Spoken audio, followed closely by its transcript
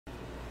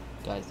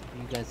Guys, if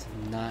you guys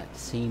have not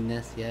seen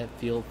this yet,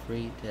 feel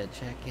free to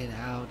check it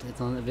out. It's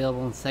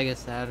available on Sega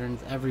Saturns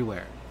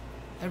everywhere.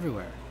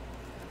 Everywhere.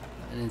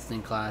 An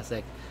instant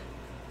classic.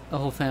 The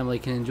whole family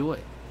can enjoy.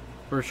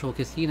 Virtual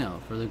Casino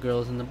for the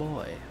girls and the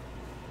boy.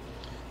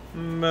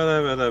 Da,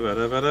 da, da, da,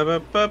 da,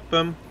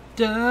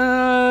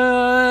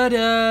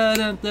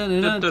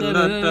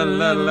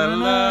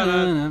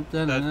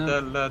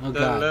 oh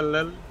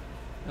god.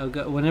 Oh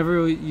god.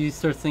 Whenever you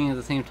start singing at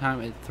the same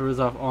time, it throws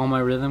off all my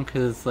rhythm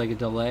because it's like a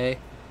delay.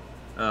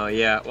 Oh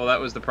yeah, well that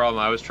was the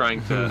problem. I was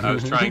trying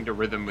to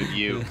rhythm with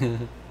you.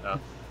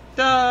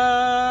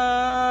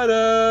 Da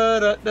da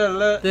da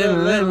da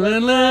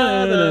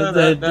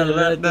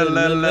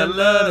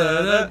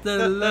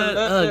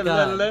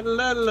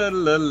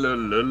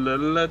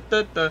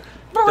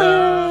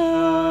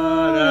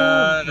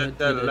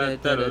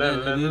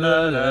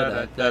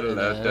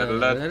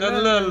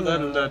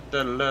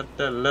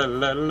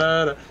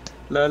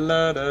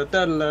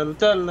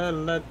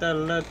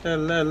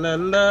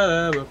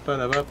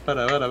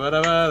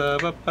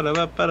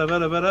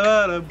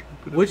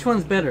Which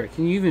one's better?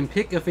 Can you even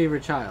pick a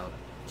favorite child?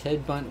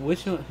 Ted Bundy.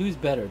 Which one? Who's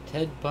better,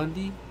 Ted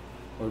Bundy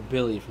or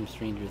Billy from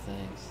Stranger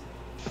Things?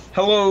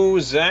 Hello,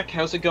 Zach.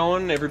 How's it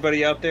going?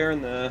 Everybody out there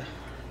in the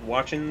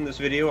watching this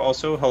video,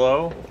 also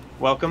hello,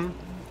 welcome.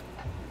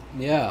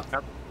 Yeah.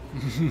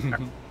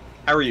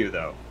 How are you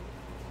though?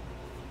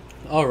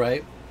 All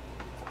right.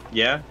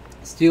 Yeah.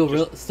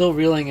 Still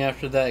reeling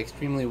after that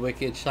extremely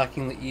wicked,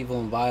 shockingly evil,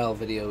 and vile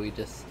video we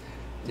just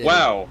did.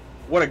 Wow,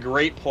 what a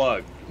great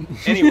plug.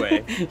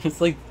 Anyway,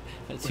 it's like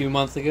 2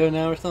 months ago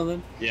now or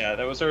something. Yeah,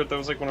 that was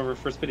like one of our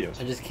first videos.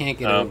 I just can't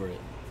get over it.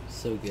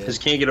 So good.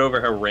 Just can't get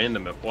over how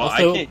random it. Well,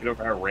 also, I can't get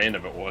over how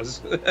random it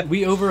was.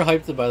 We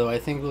overhyped it, by the way. I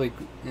think like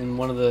in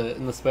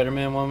the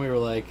Spider-Man one, we were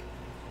like,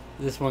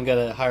 this one got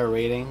a higher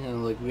rating,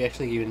 and like we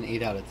actually gave it an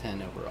 8 out of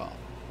 10 overall.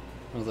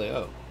 I was like,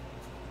 oh.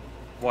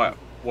 What?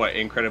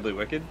 Incredibly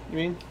Wicked? You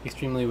mean?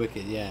 Extremely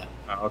Wicked, yeah.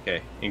 Oh,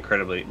 okay.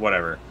 Incredibly,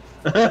 whatever.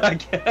 We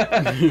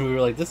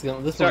were like,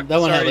 that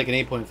one had like an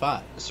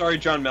 8.5. Sorry,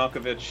 John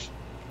Malkovich,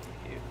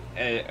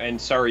 and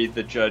sorry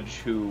the judge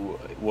who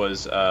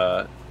was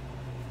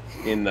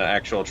in the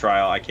actual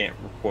trial. I can't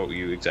quote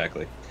you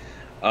exactly.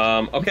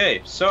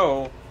 Okay,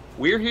 so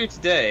we're here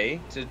today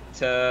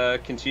to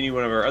continue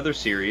one of our other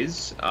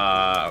series,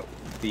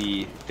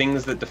 the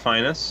Things That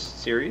Define Us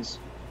series.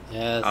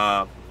 Yes.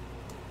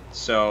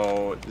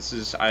 So this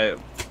is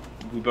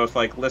we both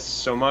like lists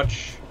so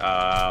much.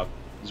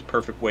 It's a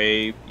perfect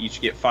way each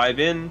get 5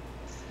 in.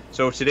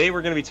 So today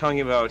we're going to be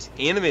talking about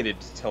animated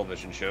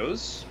television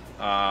shows.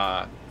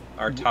 Our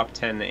top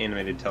 10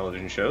 animated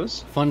television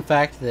shows. Fun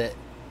fact that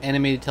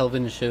animated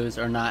television shows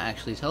are not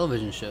actually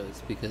television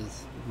shows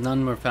because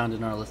none were found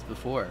in our list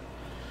before.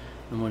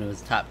 And when it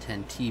was top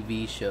 10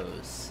 TV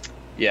shows.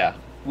 Yeah,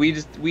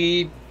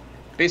 we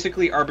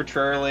basically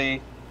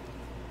arbitrarily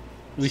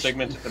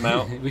segmented them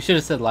out. We should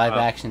have said live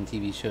action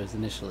TV shows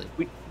initially.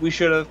 We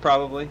should have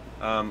probably.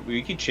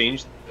 We could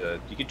change.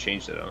 You could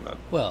change that on that.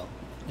 Well,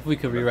 if we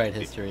could rewrite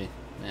history,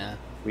 yeah.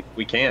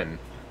 We can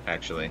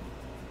actually.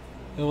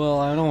 Well,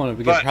 I don't want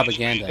to get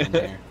propaganda in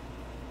here.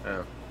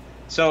 Oh.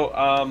 So,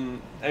 I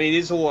mean, it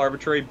is a little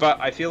arbitrary, but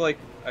I feel like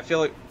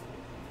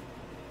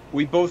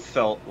we both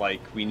felt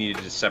like we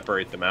needed to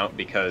separate them out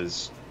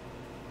because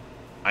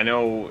I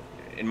know,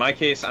 in my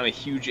case, I'm a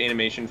huge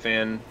animation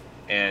fan,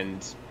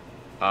 and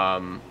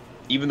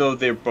even though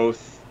they're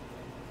both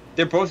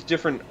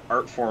different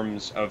art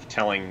forms of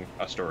telling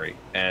a story,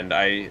 and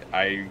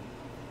I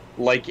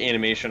like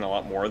animation a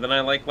lot more than I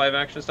like live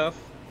action stuff.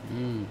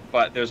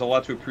 But there's a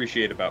lot to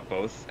appreciate about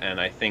both, and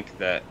I think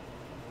that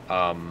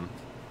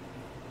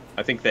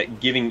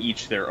giving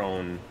each their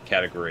own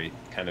category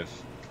kind of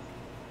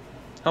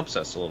helps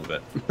us a little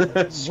bit.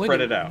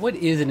 Spread it out. What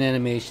is an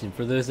animation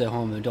for those at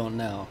home who don't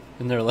know?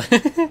 And they're like,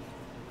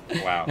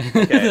 wow.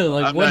 Okay.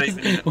 Like,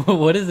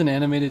 what is an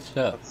animated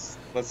show?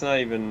 Let's not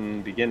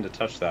even begin to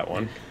touch that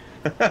one.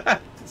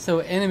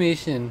 So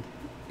animation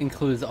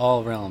includes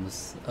all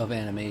realms of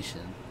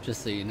animation,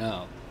 just so you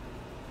know.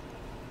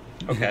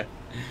 Okay.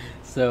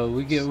 So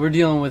we're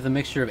dealing with a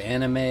mixture of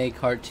anime,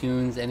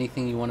 cartoons,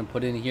 anything you want to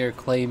put in here,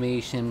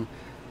 claymation,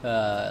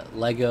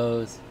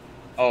 Legos.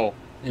 Oh,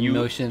 in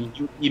motion.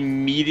 You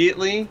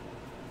immediately,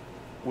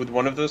 with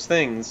one of those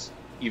things,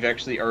 you've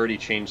actually already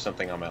changed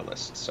something on my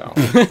list. So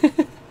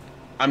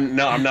I'm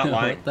not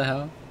lying. What the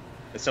hell?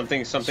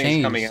 Something's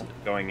Changed. coming out,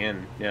 going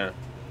in. Yeah.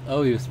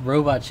 Oh,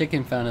 Robot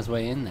Chicken found his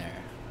way in there.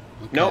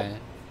 Okay. Nope.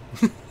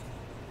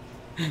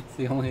 It's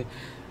the only.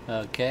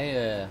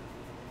 Okay,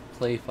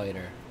 Play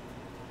Fighter.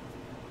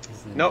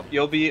 Nope.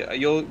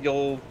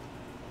 You'll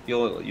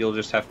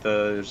just have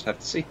to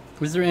see.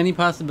 Was there any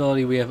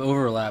possibility we have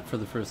overlap for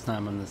the first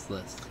time on this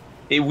list?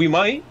 We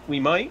might.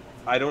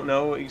 I don't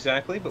know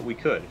exactly, but we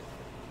could.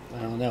 I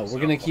don't know. We're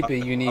gonna keep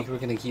it unique. We're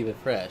gonna keep it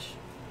fresh.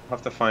 We'll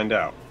have to find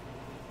out.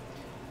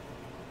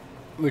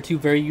 We're two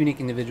very unique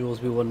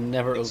individuals. We will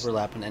never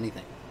overlap in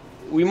anything.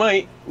 We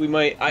might.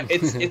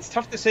 It's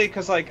tough to say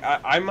because like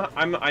I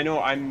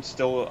know I'm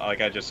still,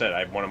 like I just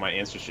said, one of my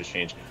answers just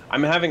changed.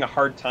 I'm having a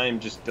hard time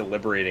just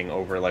deliberating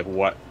over like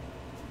what,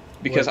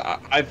 because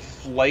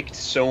I've liked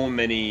so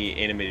many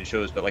animated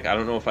shows, but like I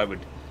don't know if I would.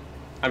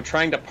 I'm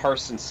trying to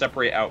parse and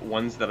separate out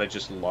ones that I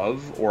just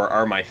love or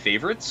are my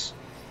favorites,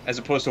 as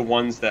opposed to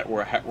ones that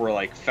were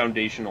like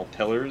foundational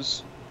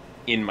pillars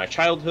in my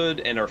childhood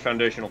and are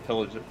foundational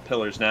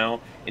pillars now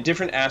in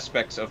different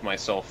aspects of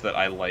myself that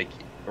I like,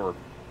 or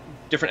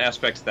different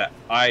aspects that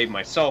I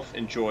myself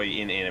enjoy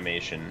in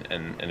animation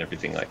and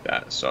everything like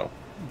that. So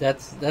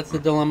that's the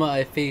dilemma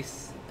I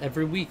face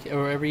every week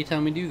or every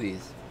time we do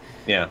these.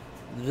 yeah.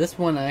 This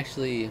one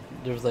actually,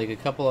 there was like a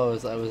couple I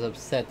was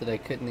upset that I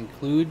couldn't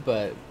include,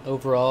 but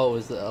overall it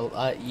was a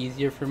lot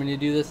easier for me to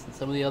do this than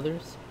some of the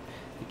others.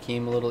 It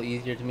came a little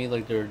easier to me,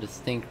 like there are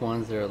distinct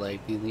ones that are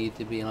like, these need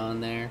to be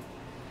on there.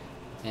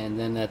 And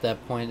then at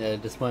that point I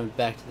just went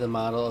back to the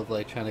model of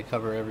like trying to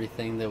cover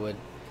everything that would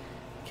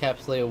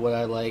encapsulate what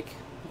I like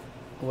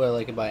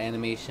about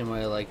animation, what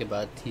I like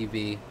about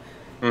TV,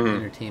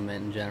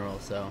 entertainment in general.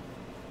 So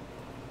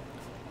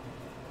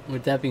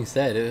with that being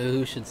said,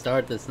 who should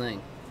start this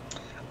thing?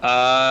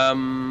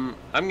 I'm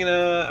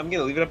gonna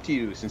leave it up to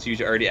you since you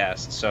already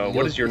asked. So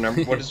what is your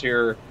number? What is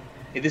your?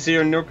 This is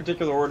in no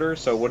particular order.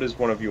 So what is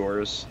one of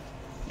yours?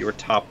 Your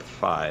top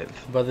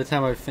 5. By the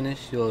time I finish,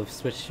 you'll have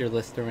switched your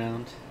list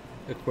around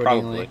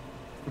accordingly.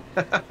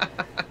 Probably.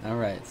 All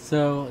right.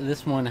 So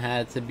this one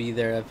had to be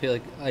there. I feel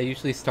like I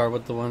usually start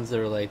with the ones that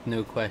are like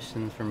no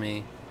questions for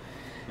me,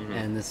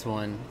 and this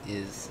one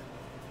is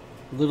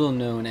little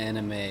known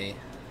anime,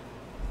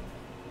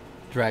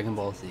 Dragon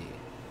Ball Z.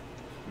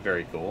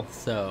 Very cool.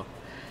 So,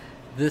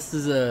 this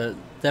is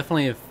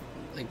definitely a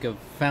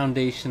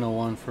foundational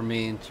one for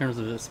me in terms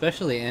of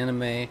especially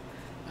anime.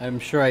 I'm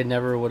sure I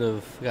never would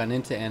have gotten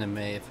into anime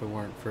if it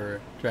weren't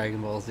for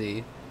Dragon Ball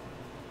Z,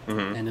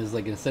 and it was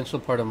like an essential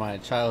part of my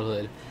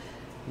childhood.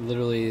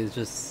 Literally, it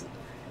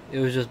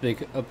was just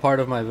a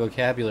part of my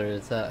vocabulary.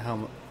 It's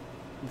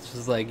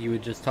just like you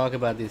would just talk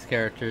about these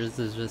characters.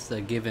 It's just a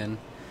given,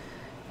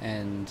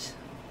 and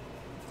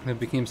I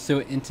became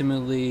so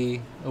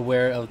intimately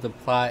aware of the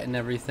plot and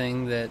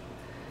everything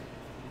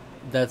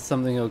that's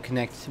something I would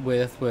connect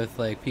with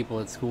like people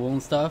at school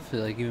and stuff.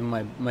 Like even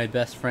my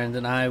best friend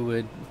and I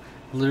would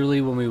literally,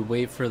 when we would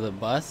wait for the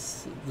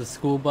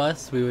school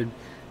bus, we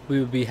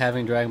would be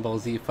having Dragon Ball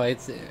Z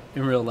fights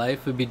in real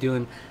life. We'd be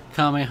doing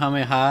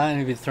Kamehameha and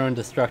we'd be throwing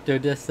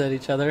Destructo discs at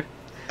each other.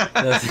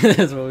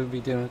 That's what we'd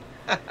be doing.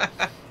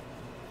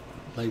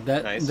 Like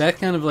that. Nice. That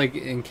kind of like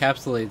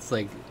encapsulates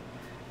like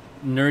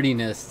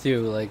nerdiness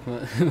too, like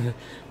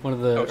one of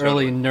the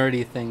early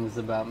nerdy things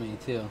about me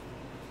too.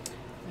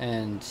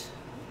 And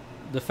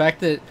the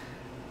fact that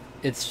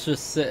it's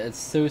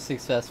so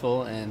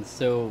successful and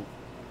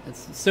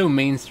it's so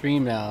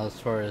mainstream now as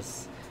far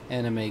as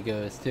anime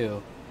goes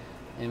too.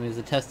 I mean, it's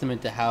a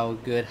testament to how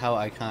good, how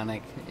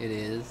iconic it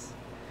is.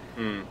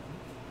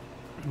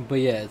 But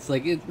yeah, it's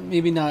like it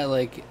maybe not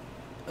like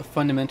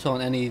fundamental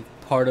in any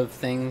part of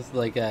things,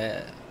 like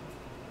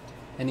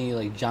any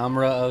like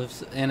genre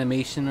of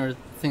animation or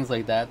things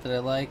like that I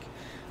like,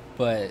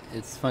 but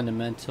it's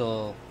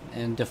fundamental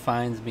and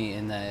defines me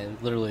in that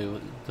it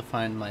literally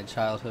defined my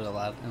childhood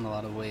in a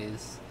lot of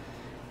ways,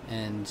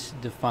 and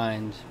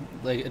defined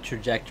like a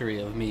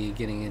trajectory of me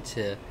getting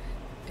into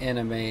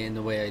anime in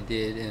the way I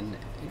did, and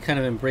kind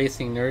of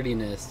embracing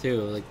nerdiness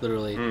too. Like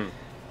literally,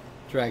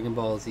 Dragon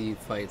Ball Z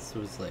fights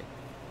was like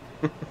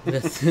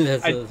that's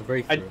a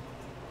breakthrough.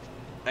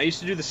 I used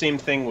to do the same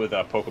thing with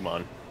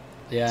Pokemon.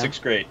 Yeah.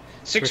 6th grade.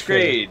 6th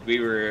grade,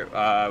 we were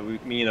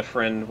me and a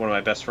friend, one of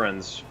my best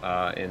friends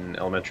in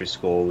elementary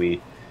school.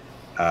 We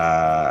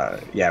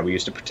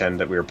used to pretend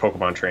that we were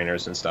Pokemon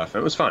trainers and stuff.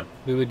 And it was fun.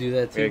 We would do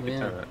that too. We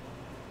had a good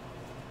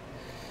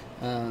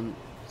time with it.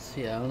 So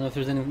yeah, I don't know if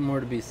there's any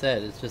more to be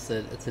said. It's just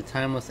that it's a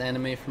timeless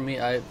anime for me.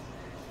 I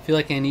feel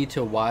like I need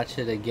to watch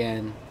it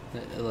again.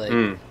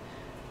 Like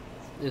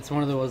it's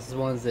one of those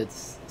ones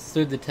that's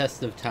stood the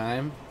test of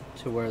time,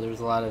 to where there's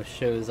a lot of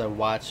shows I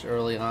watched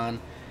early on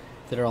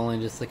that are only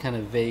just the kind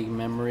of vague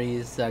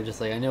memories. I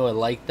just like, I know I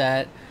like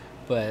that,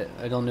 but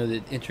I don't know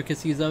the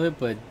intricacies of it.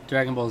 But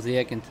Dragon Ball Z,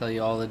 I can tell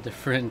you all the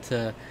different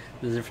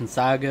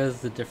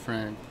sagas, the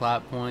different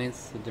plot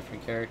points, the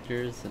different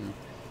characters, and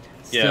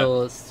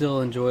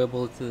still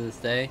enjoyable to this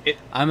day.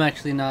 I'm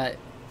actually not.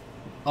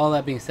 All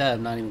that being said,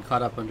 I'm not even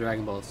caught up on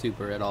Dragon Ball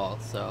Super at all,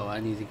 so I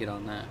need to get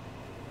on that.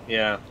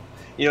 Yeah,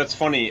 you know, it's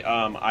funny.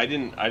 I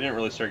didn't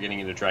really start getting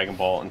into Dragon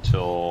Ball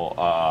until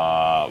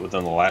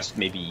within the last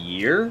maybe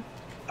year,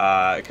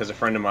 because a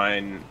friend of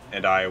mine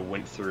and I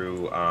went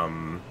through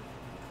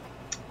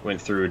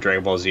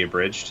Dragon Ball Z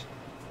Abridged,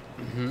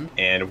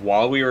 and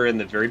while we were in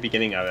the very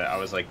beginning of it, I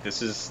was like,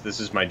 this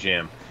is my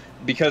jam,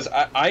 because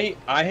I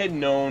had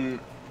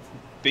known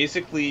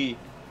basically.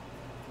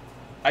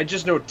 I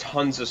just know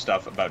tons of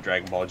stuff about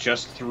Dragon Ball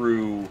just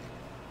through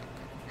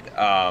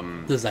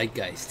the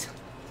zeitgeist.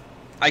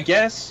 I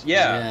guess,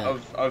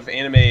 of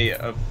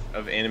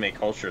anime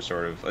culture,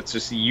 sort of. It's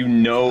just, you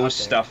know,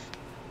 stuff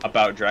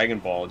about Dragon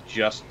Ball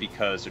just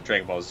because of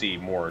Dragon Ball Z,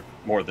 more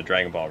than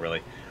Dragon Ball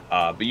really.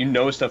 But you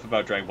know stuff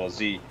about Dragon Ball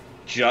Z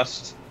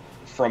just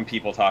from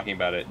people talking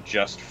about it,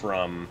 just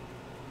from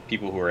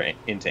people who are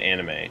into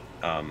anime.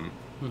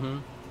 Mm-hmm.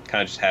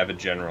 Kind of just have a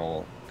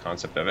general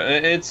concept of it.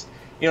 And it's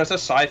it's a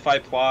sci-fi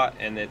plot,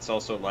 and it's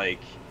also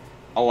like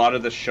a lot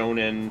of the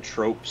shonen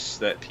tropes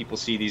that people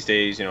see these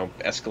days.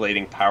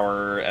 Escalating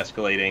power,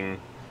 escalating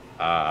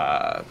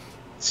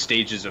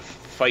stages of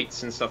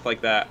fights and stuff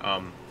like that.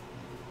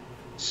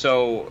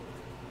 So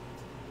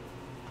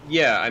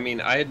yeah, I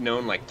mean, I had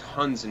known like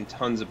tons and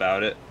tons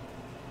about it,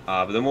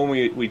 but then when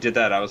we did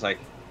that, I was like,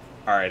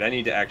 all right, I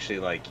need to actually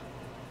like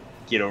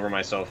get over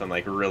myself and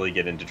like really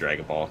get into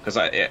Dragon Ball, because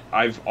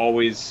I've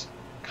always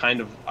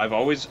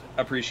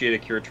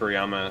appreciated Akira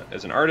Toriyama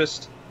as an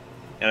artist,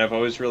 and I've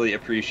always really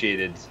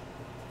appreciated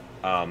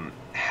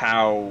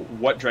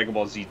what Dragon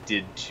Ball Z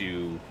did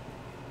to,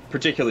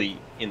 particularly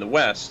in the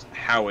West,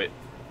 how it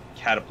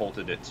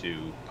catapulted it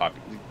to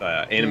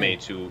anime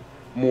to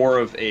more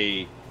of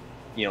a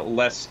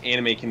less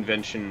anime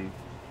convention.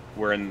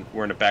 We're in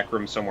a back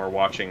room somewhere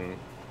watching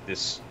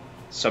this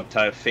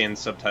fan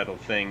subtitle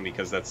thing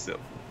because that's the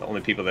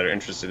only people that are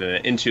interested in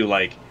it, into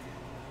like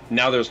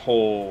now there's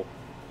whole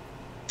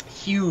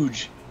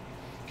huge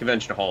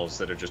convention halls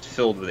that are just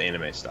filled with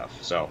anime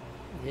stuff. So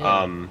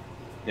yeah. And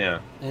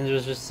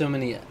there's just so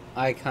many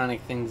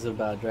iconic things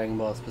about Dragon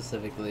Ball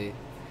specifically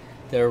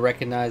that are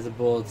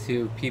recognizable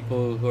to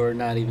people who are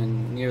not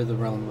even near the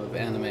realm of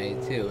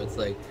anime too. It's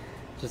like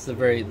just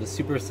the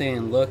Super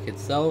Saiyan look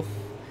itself,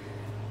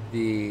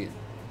 the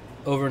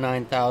over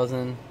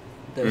 9,000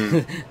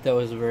 that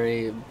was a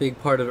very big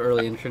part of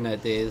early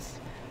internet days.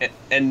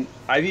 And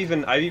I've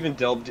even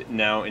delved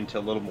now into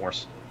a little more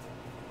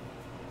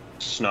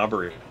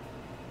snobbery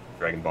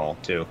Dragon Ball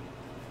too,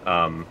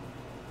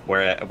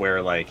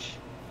 where like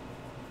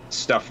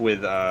stuff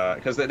with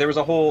because there was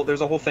a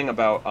whole thing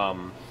about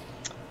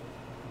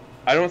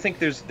I don't think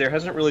there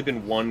hasn't really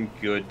been one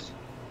good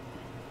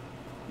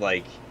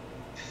like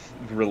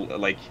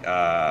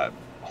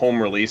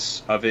home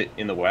release of it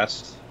in the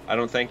West. I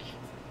don't think,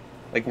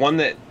 like, one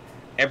that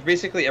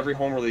basically every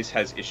home release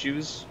has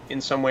issues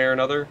in some way or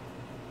another.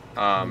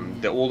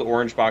 The old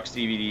orange box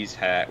DVDs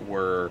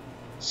were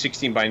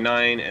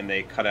 16:9, and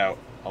they cut out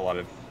a lot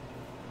of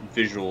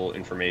visual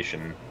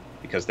information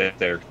because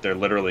they're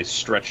literally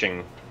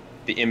stretching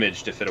the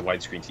image to fit a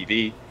widescreen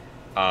TV.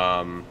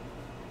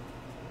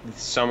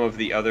 Some of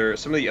the other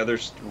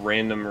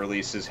random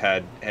releases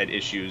had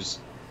issues.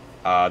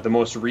 The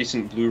most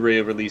recent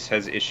Blu-ray release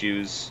has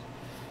issues.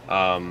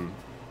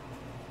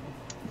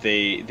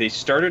 They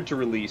started to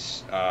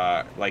release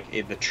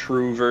the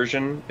true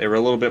version. They were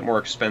a little bit more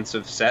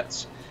expensive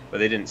sets, but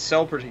they didn't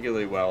sell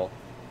particularly well.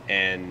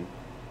 And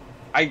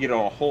I get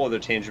on a whole other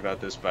tangent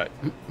about this, but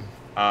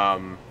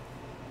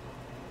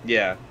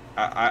yeah,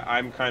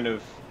 I'm kind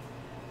of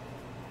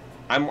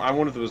I'm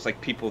one of those like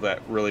people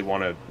that really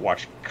want to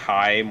watch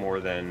Kai more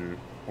than.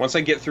 Once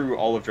I get through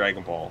all of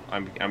Dragon Ball,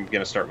 I'm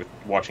gonna start with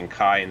watching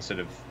Kai instead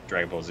of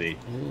Dragon Ball Z.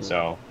 Ooh.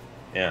 So,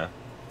 yeah,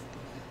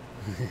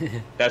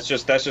 that's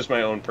just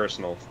my own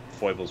personal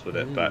foibles with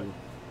it. Ooh. But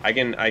I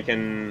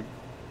can,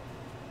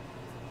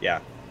 yeah,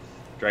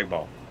 Dragon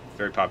Ball,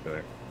 very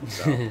popular.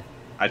 So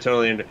I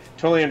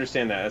totally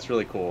understand that. That's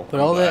really cool. But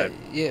all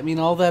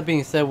that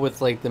being said,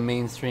 with like the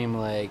mainstream,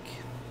 like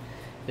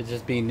it's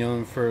just being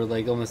known for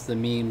like almost the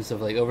memes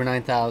of like over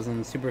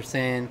 9,000 Super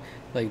Saiyan,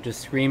 like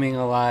just screaming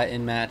a lot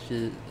in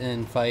matches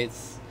and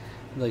fights,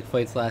 like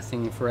fights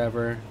lasting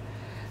forever.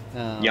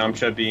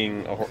 Yamcha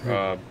being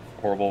a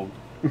horrible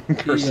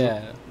person.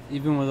 Yeah,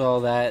 even with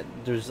all that,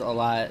 there's a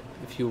lot.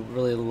 If you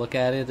really look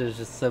at it, there's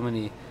just so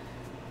many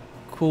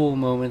cool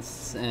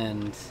moments,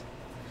 and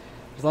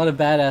there's a lot of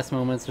badass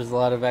moments. There's a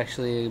lot of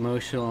actually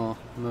emotional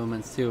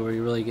moments too, where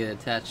you really get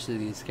attached to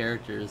these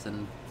characters,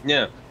 and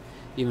yeah.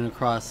 Even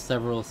across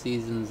several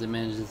seasons, it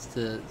manages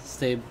to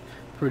stay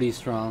pretty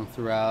strong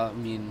throughout. I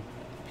mean,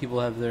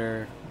 people have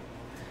their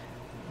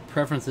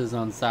preferences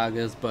on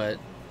sagas, but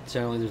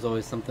generally there's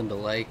always something to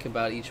like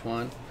about each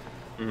one.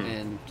 Mm-hmm.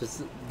 And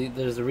just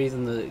there's a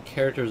reason the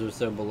characters are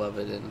so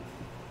beloved, and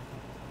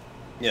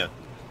yeah,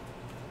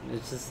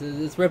 it's just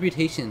its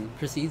reputation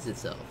precedes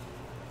itself.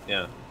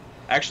 Yeah,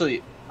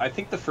 actually, I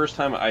think the first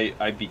time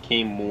I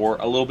became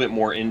a little bit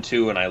more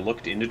into, and I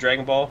looked into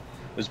Dragon Ball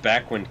was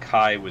back when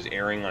Kai was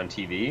airing on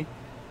TV,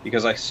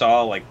 because I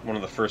saw like one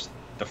of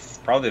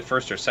probably the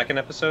first or second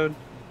episode,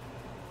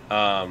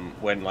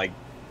 when like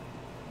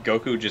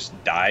Goku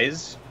just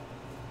dies,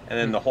 and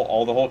then the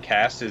whole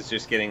cast is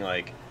just getting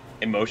like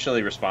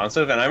emotionally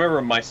responsive, and I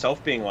remember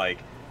myself being like,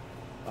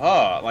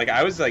 oh, like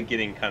I was like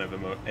getting kind of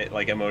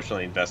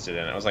emotionally invested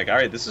in it. I was like, all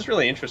right, this is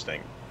really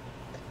interesting.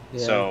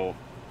 Yeah. So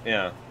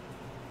yeah,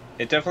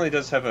 it definitely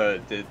does have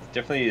it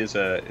definitely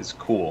is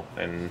cool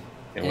and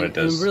what it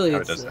does. And really, how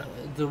it does that.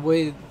 The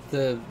way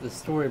the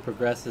story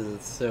progresses,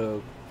 it's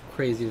so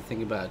crazy to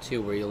think about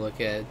too. Where you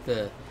look at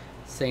the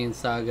Saiyan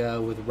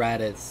saga with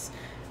Raditz,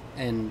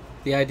 and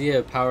the idea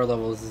of power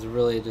levels is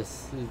really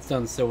just, it's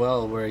done so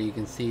well, where you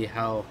can see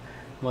how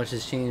much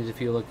has changed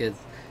if you look at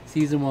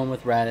season 1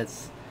 with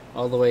Raditz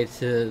all the way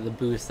to the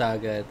Boo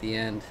saga at the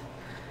end.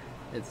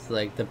 It's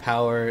like the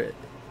power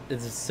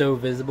is so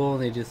visible,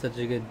 and they do such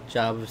a good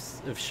job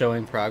of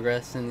showing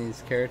progress in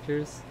these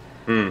characters.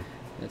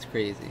 It's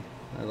crazy.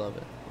 I love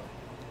it.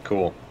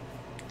 Cool.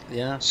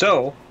 Yeah.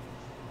 So,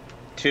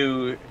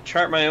 to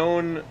chart my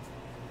own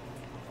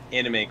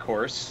anime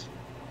course,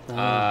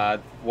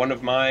 one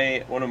of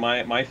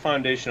my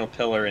foundational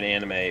pillar in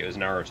anime was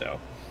Naruto.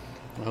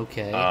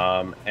 Okay.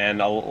 And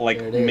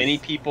like many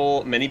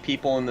people in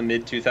the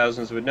mid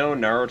 2000s would know,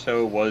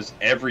 Naruto was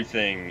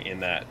everything in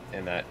that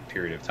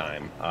period of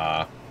time.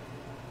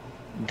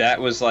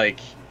 That was like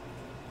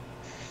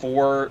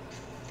for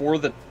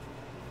the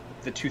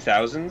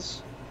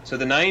 2000s. So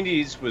the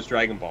 90s was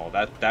Dragon Ball.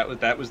 That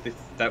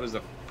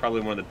was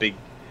probably one of the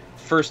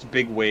first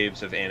big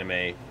waves of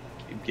anime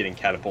getting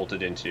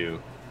catapulted into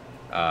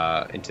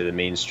the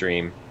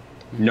mainstream.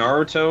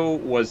 Naruto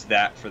was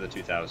that for the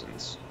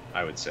 2000s,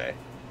 I would say.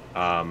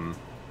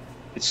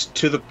 It's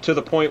to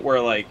the point where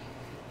like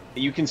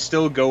you can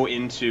still go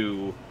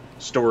into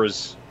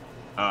stores,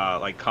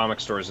 like comic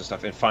stores and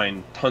stuff, and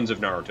find tons of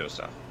Naruto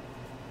stuff.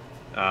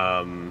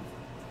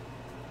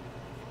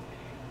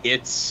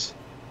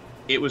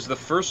 It was the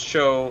first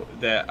show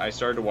that I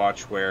started to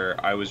watch where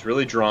I was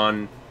really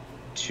drawn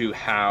to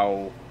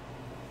how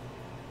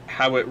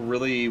it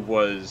really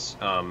was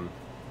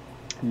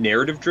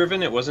narrative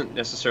driven. It wasn't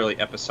necessarily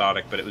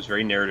episodic, but it was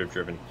very narrative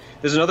driven.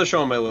 There's another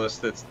show on my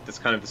list that's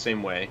kind of the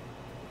same way,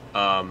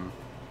 but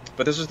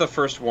this was the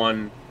first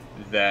one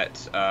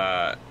that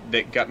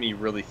got me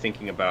really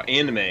thinking about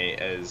anime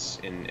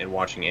and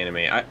watching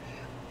anime.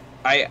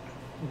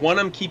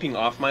 I'm keeping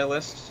off my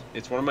list.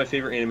 It's one of my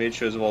favorite animated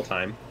shows of all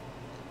time.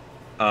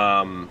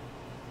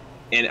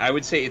 And I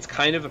would say it's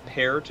kind of a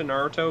pair to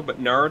Naruto, but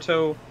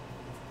Naruto,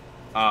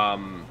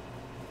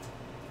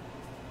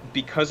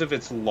 because of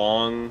its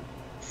long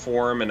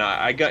form, and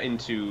I got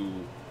into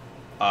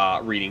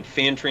reading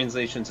fan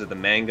translations of the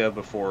manga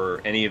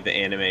before we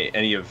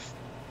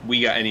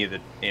got any of the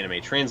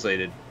anime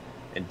translated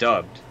and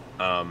dubbed.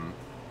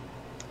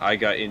 I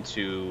got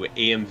into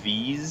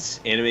AMVs,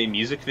 anime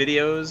music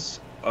videos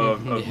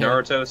of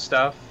Naruto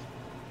stuff.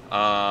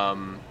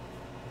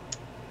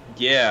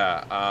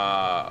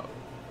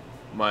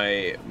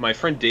 My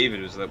friend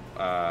David was the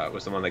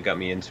one that got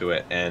me into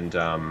it, and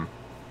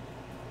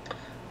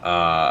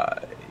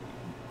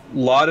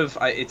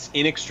it's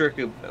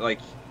inextricably, like,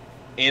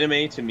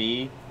 anime to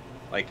me,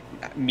 like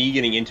me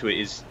getting into it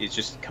is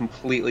just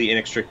completely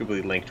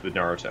inextricably linked with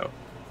Naruto.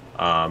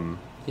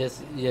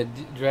 Yes, yeah,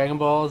 Dragon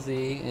Ball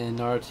Z and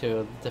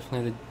Naruto,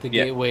 definitely the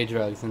gateway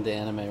drugs into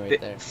anime right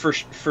there. For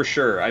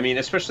sure. I mean,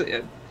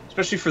 especially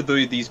for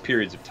these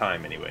periods of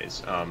time,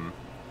 anyways.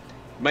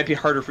 It might be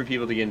harder for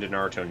people to get into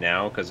Naruto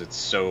now because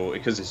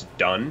it's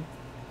done.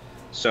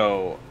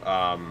 So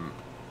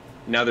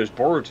now there's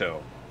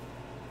Boruto,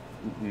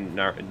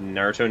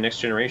 Naruto Next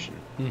Generation.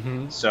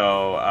 Mm-hmm.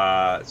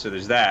 So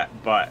there's that,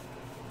 but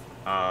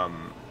I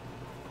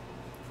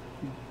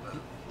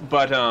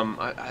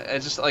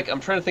just, like, I'm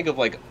trying to think of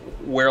like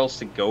where else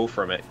to go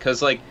from it,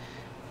 because like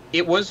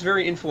it was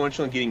very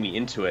influential in getting me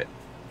into it,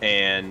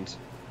 and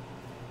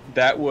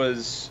that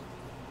was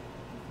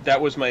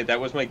my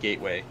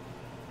gateway.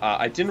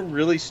 I didn't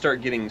really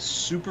start getting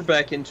super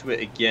back into it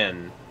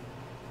again,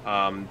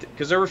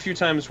 because there were a few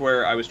times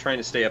where I was trying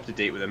to stay up to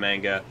date with a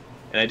manga,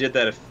 and I did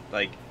that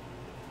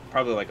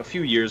probably like a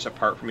few years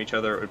apart from each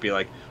other. It would be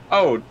like,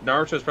 oh,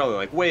 Naruto's probably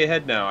like way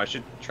ahead now, I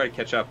should try to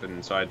catch up,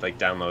 and so I'd like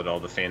download all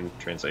the fan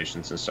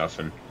translations and stuff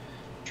and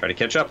try to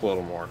catch up a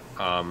little more.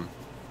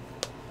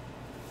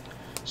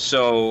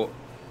 So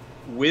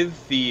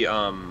with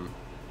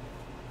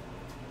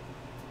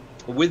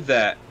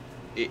that,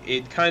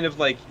 it kind of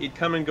like, it'd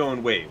come and go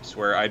in waves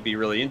where I'd be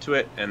really into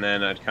it, and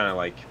then I'd kind of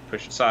like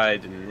push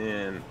aside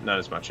and not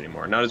as much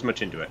anymore, not as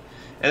much into it.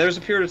 And there was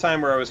a period of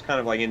time where I was kind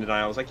of like in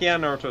denial. I was like, yeah,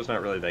 Naruto's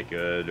not really that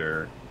good,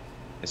 and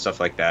stuff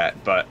like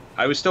that. But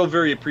I was still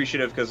very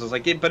appreciative because I was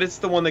like, but it's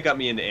the one that got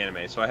me into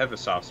anime, so I have a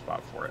soft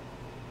spot for it.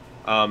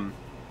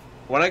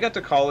 When I got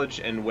to college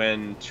and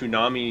when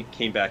Toonami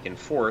came back in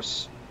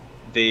force,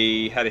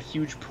 they had a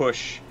huge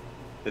push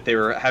that they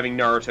were having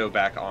Naruto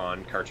back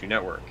on Cartoon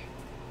Network.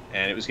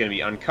 And it was going to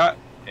be uncut,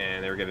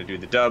 and they were going to do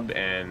the dub,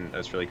 and that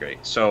was really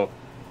great. So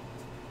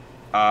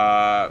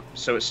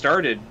it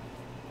started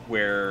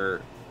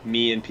where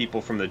me and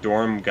people from the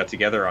dorm got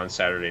together on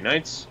Saturday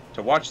nights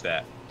to watch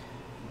that.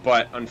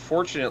 But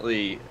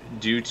unfortunately,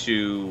 due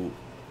to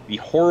the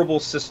horrible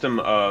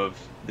system of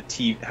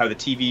how the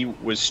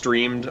TV was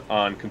streamed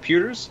on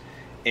computers,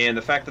 and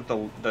the fact that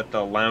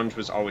the lounge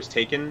was always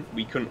taken,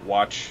 we couldn't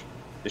watch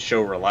the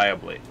show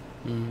reliably.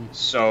 Mm-hmm.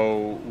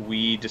 So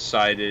we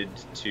decided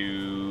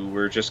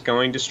we're just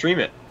going to stream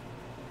it.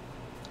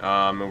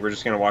 And we're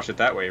just going to watch it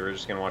that way. We're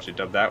just going to watch it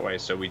dubbed that way.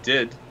 So we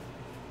did.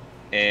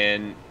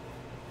 And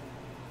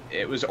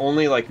it was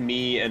only like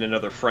me and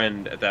another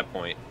friend at that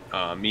point.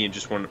 Me and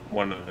just one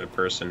other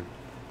person.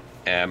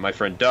 And my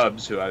friend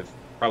Dubs, who I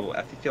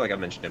feel like I've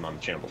mentioned him on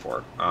the channel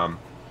before.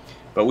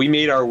 But we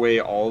made our way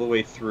all the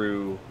way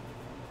through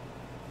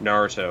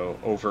Naruto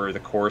over the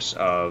course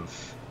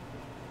of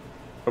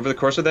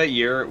that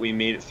year. We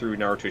made it through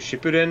Naruto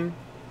Shippuden,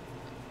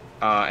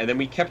 and then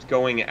we kept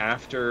going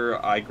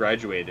after I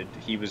graduated.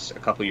 He was a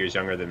couple years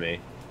younger than me,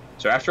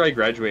 so after I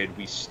graduated,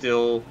 we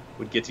still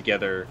would get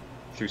together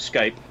through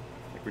Skype,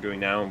 like we're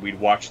doing now, and we'd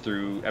watch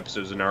through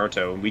episodes of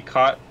Naruto, and we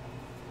caught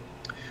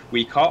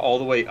all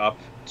the way up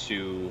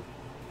to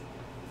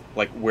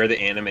like where the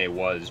anime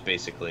was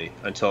basically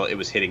until it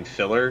was hitting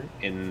filler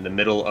in the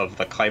middle of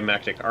the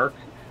climactic arc,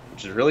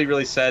 which is really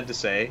really sad to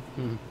say.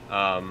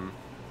 Um,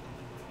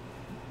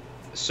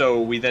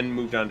 so we then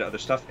moved on to other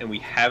stuff, and we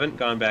haven't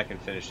gone back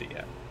and finished it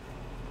yet.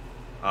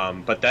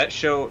 But that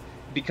show,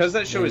 because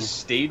that show has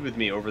stayed with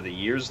me over the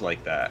years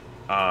like that,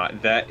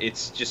 that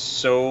it's just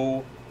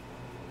so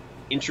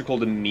integral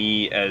to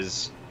me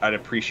as an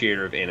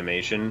appreciator of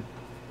animation.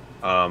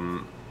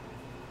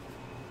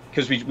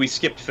 Because we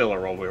skipped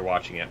filler while we were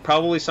watching it.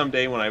 Probably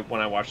someday when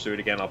I watch through it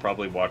again, I'll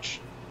probably watch,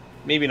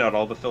 maybe not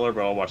all the filler,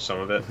 but I'll watch some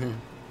of it.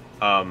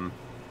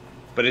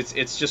 But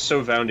it's just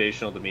so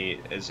foundational to me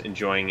as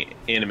enjoying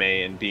anime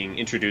and being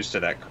introduced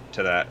to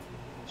that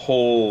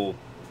whole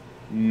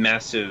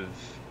massive,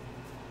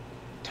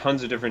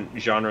 tons of different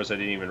genres I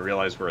didn't even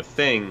realize were a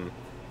thing.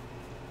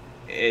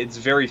 It's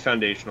very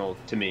foundational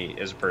to me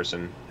as a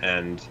person,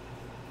 and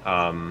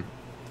I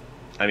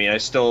mean, I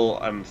still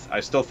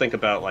think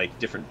about like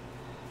different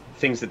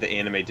things that the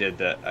anime did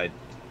that I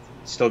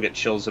still get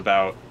chills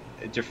about.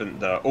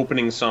 The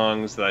opening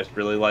songs that I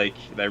really like,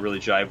 that I really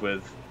jive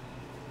with.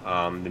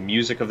 The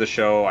music of the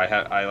show,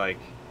 I like.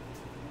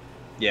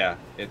 Yeah,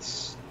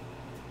 it's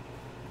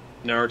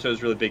Naruto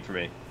is really big for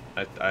me.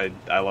 I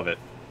love it.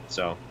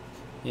 So.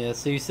 Yeah,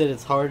 so you said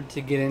it's hard to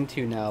get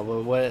into now,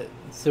 but what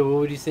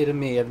would you say to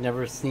me? I've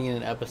never seen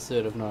an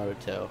episode of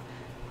Naruto.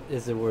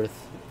 Is it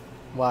worth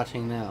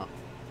watching now?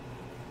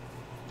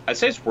 I'd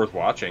say it's worth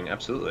watching,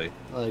 absolutely.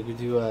 Like,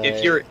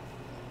 if you're,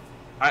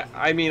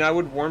 I mean, I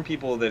would warn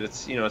people that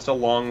it's a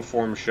long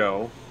form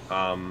show,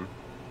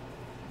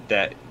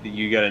 that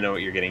you got to know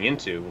what you're getting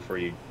into before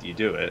you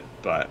do it.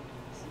 But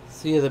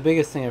so yeah, the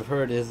biggest thing I've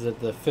heard is that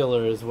the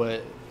filler is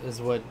what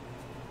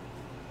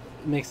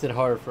makes it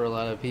hard for a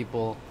lot of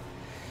people.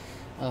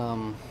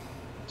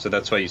 So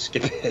that's why you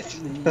skip it.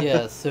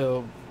 Yeah.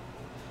 So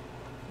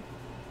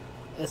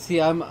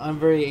see, I'm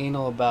very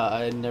anal about.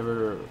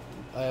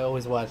 I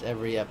always watch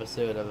every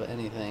episode of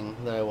anything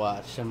that I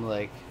watch. I'm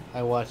like,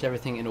 I watch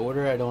everything in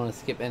order. I don't want to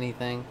skip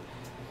anything.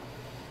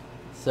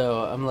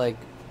 So I'm like,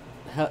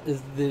 how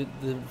is the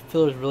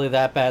filler's really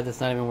that bad? That's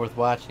not even worth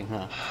watching,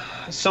 huh?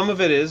 Some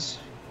of it is.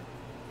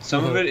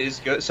 Some of it is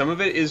good. Some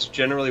of it is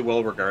generally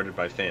well regarded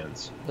by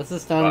fans. That's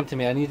astounding to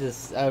me.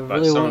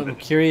 I'm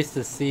curious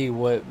to see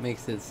what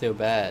makes it so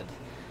bad.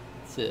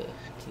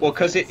 Well,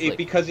 because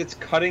because it's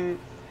cutting.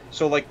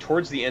 So, like,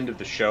 towards the end of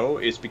the show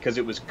is because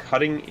it was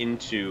cutting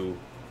into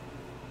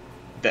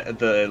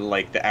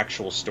the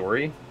actual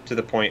story to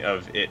the point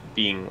of it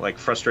being like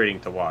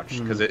frustrating to watch,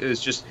 because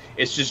it's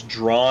just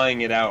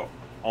drawing it out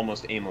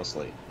almost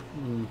aimlessly.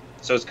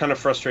 So it's kind of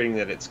frustrating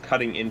that it's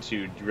cutting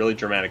into really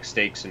dramatic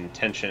stakes and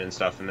tension and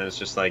stuff, and then it's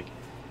just like,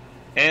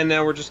 and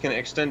now we're just going to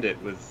extend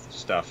it with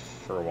stuff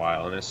for a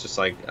while, and it's just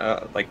like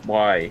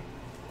why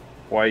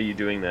are you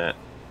doing that?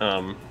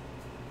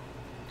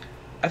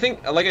 I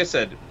think, like I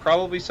said,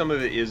 probably some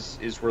of it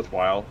is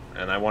worthwhile,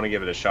 and I want to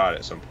give it a shot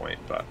at some point,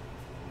 but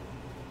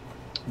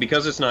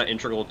because it's not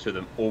integral to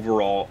the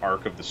overall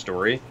arc of the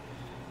story,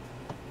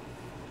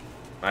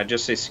 I'd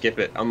just say skip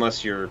it,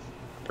 unless you're a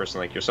person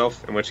like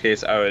yourself, in which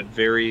case I would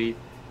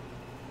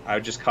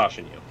just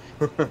caution you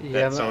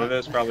that some of it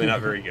is probably not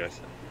very good.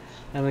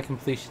 I'm a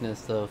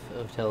completionist of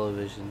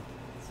television.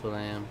 That's what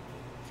I am.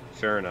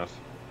 Fair enough.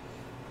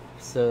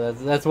 So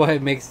that's why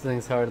it makes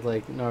things hard,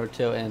 like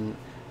Naruto and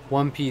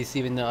One Piece.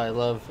 Even though I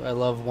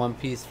love One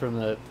Piece, from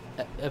the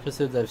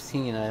episodes I've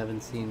seen, I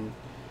haven't seen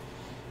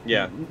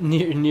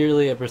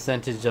nearly a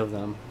percentage of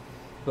them.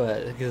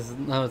 But because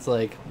now it's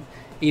like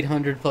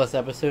 800 plus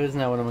episodes.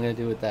 Now what am I gonna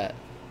do with that?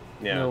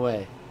 Yeah. No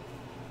way.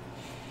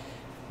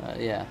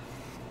 Yeah.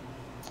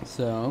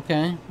 So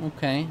okay.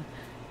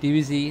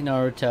 DBZ,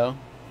 Naruto,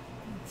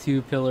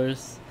 two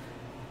pillars.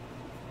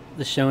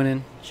 The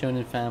shonen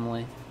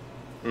family.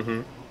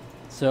 Mm-hmm.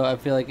 So I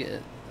feel like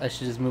I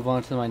should just move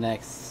on to my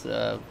next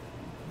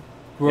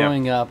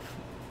growing up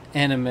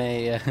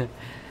anime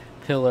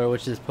pillar,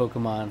 which is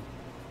Pokemon.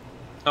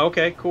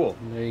 Okay, cool.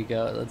 There you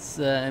go. That's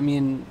I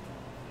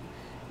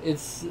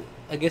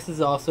guess it's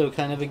also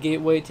kind of a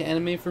gateway to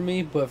anime for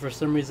me, but for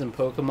some reason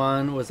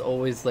Pokemon was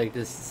always like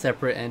this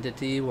separate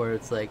entity where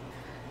it's like,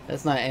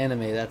 that's not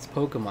anime, that's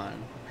Pokemon.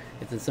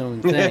 It's its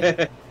own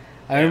thing.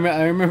 I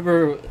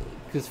remember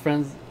because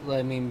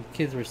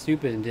kids were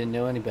stupid and didn't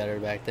know any better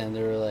back then.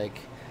 They would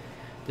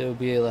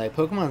be like,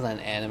 Pokemon's not an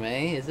anime,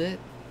 is it?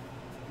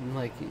 I'm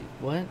like,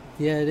 what?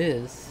 Yeah, it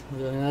is.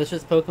 That's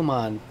just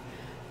Pokemon.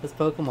 That's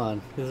Pokemon.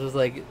 Because it was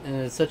like, and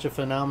it's such a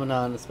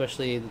phenomenon,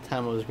 especially the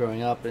time I was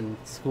growing up in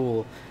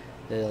school,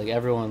 that like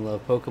everyone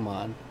loved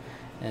Pokemon,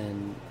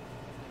 and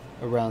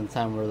around the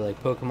time where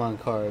like Pokemon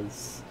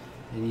cards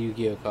and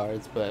Yu-Gi-Oh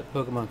cards, but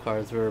Pokemon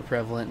cards were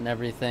prevalent and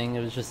everything.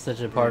 It was just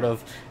such a part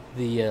of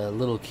the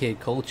little kid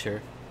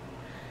culture,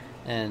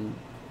 and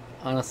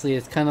honestly,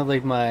 it's kind of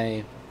like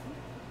the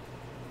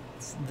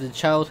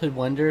childhood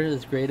wonder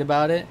is great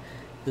about it.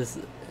 This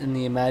in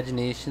the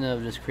imagination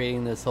of just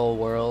creating this whole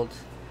world.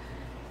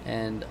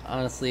 And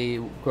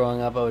honestly, growing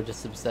up, I was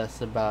just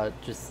obsessed about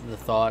just the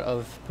thought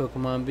of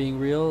Pokemon being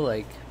real.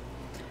 Like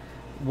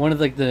one of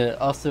like the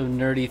also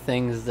nerdy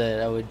things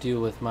that I would do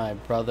with my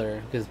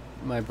brother, because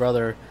my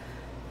brother's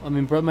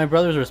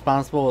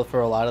responsible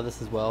for a lot of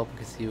this as well,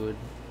 because he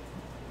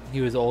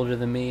was older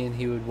than me, and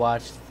he would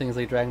watch things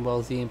like Dragon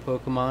Ball Z and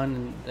Pokemon,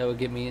 and that would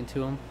get me into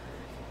them.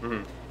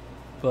 Mm-hmm.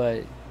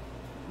 But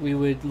we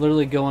would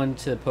literally go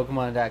onto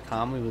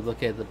Pokemon.com. We would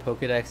look at the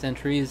Pokedex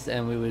entries,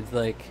 and we'd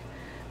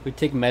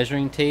take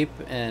measuring tape,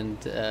 and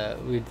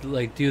we'd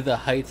like do the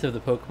heights of the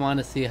Pokemon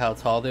to see how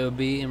tall they would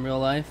be in real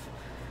life,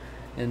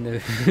 and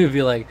it would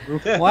be like,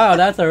 wow,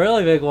 that's a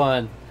really big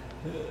one,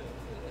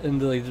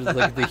 and like just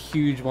like the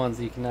huge ones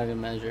that you cannot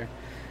even measure.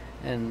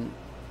 And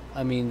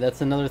I mean,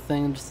 that's another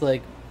thing, just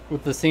like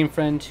with the same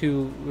friend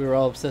who we were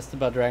all obsessed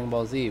about Dragon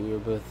Ball Z, we were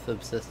both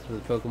obsessed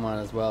with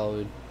Pokemon as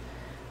well.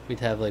 We'd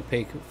have like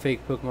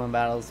fake Pokemon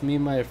battles. Me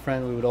and my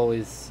friend, we would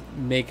always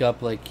make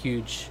up like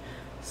huge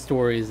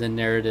stories and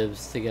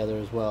narratives together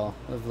as well,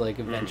 of like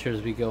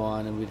adventures we go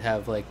on, and we'd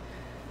have like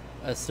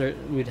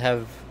we'd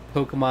have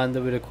Pokemon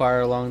that we'd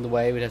acquire along the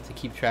way. We'd have to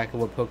keep track of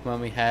what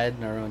Pokemon we had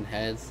in our own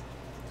heads,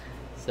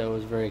 so it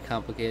was very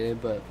complicated.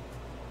 But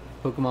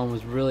Pokemon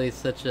was really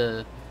such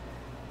a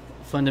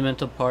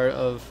fundamental part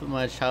of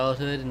my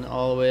childhood, and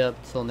all the way up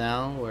till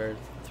now, where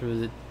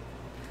through the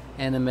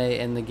anime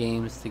and the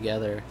games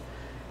together,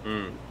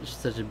 it's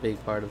such a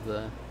big part of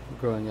the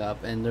growing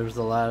up. And there was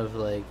a lot of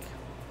like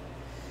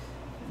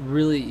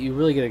you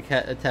really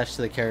get attached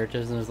to the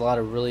characters, and there's a lot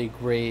of really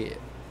great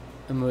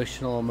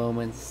emotional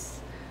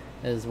moments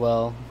as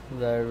well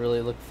that I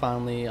really look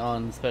fondly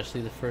on,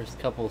 especially the first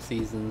couple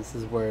seasons.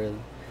 This is where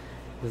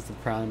was the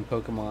prime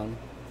Pokemon,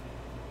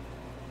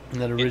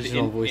 and that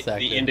original voice actor,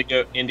 the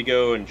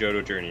Indigo and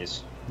Johto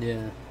journeys.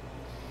 Yeah.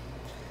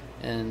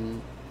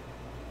 And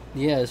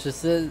yeah, it's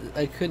just that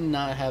I could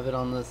not have it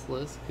on this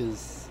list,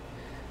 because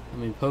I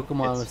mean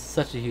Pokemon was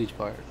such a huge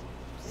part.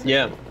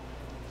 Yeah,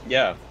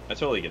 I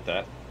totally get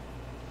that.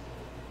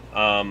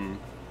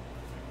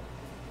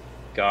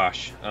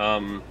 Gosh,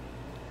 I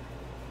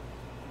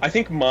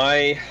think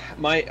my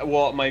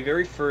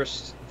very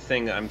first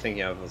thing that I'm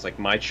thinking of was like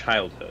my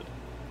childhood.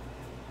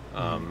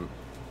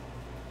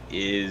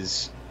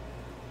 Is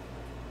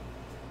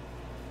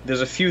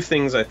there's a few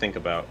things I think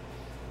about.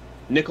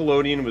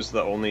 Nickelodeon was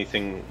the only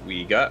thing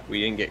we got.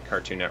 We didn't get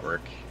Cartoon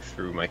Network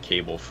through my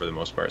cable for the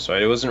most part, so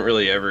I wasn't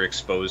really ever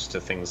exposed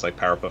to things like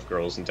Powerpuff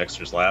Girls and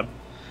Dexter's Lab.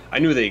 I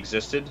knew they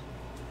existed,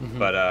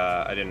 but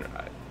I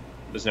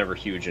was never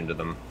huge into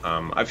them.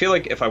 I feel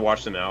like if I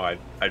watched them now,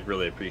 I'd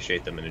really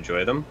appreciate them and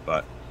enjoy them.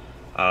 But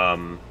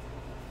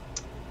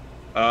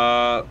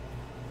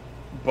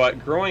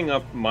growing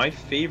up, my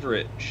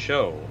favorite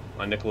show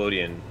on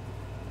Nickelodeon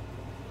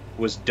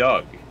was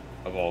Doug,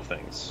 of all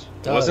things.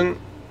 Doug. It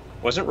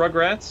wasn't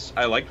Rugrats.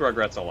 I liked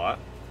Rugrats a lot,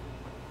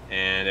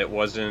 and it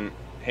wasn't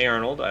Hey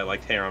Arnold. I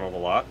liked Hey Arnold a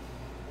lot.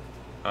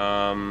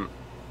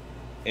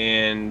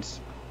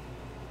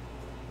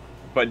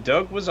 But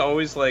Doug was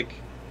always like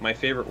my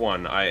favorite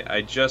one.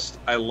 I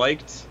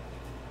liked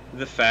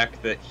the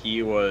fact that he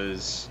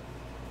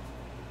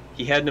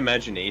had an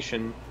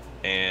imagination,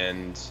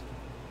 and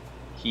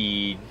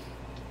he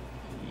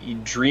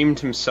dreamed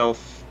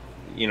himself,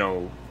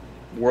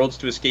 worlds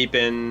to escape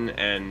in,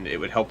 and it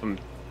would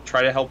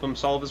try to help him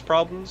solve his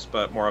problems,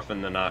 but more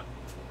often than not,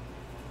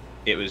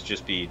 it was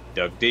just be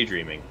Doug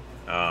daydreaming.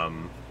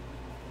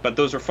 But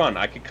those were fun.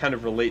 I could kind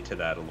of relate to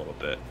that a little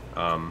bit.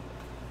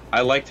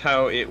 I liked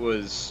how it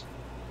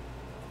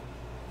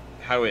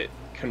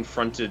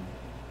confronted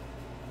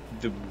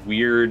the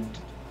weird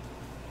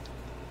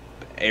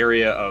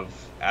area of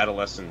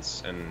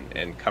adolescence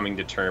and coming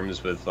to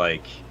terms with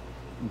like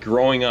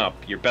growing up,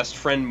 your best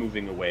friend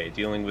moving away,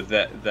 dealing with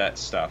that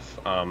stuff,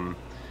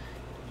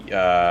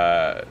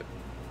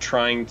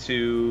 trying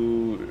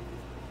to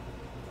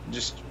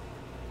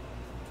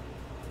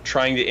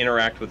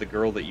interact with the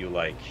girl that you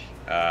like,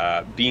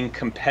 being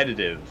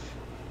competitive.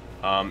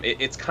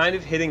 It's kind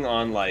of hitting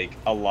on like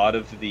a lot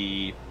of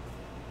the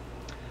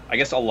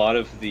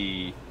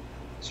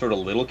sort of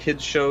little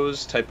kids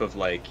shows type of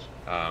like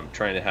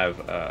trying to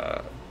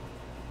have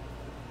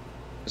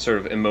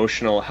sort of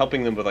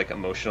helping them with like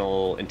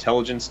emotional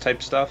intelligence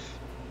type stuff.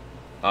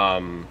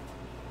 So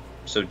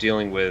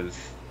dealing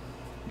with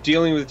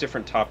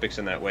different topics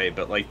in that way,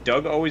 but like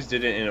Doug always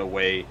did it in a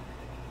way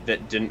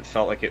that didn't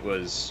felt like it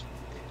was.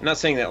 I'm not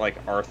saying that like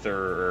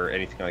Arthur or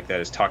anything like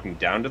that is talking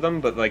down to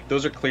them, but like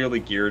those are clearly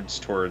geared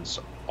towards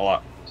a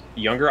lot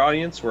younger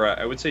audience. Where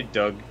I would say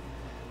Doug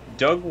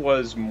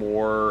was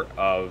more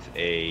of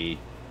a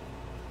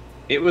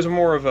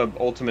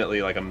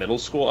ultimately like a middle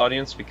school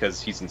audience,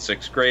 because he's in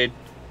 6th grade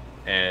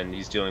and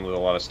he's dealing with a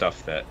lot of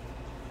stuff that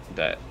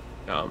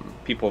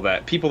people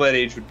that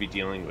age would be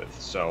dealing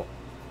with. So,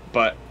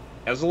 but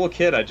as a little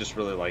kid, I just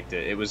really liked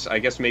it. It was, I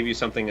guess, maybe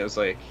something that was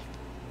like,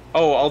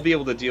 oh, I'll be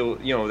able to deal.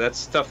 That's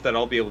stuff that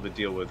I'll be able to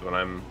deal with when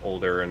I'm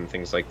older and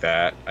things like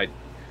that. I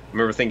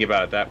remember thinking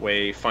about it that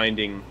way,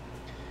 finding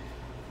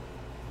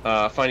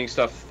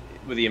stuff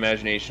with the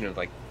imagination of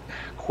like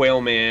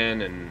Quail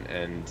Man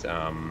and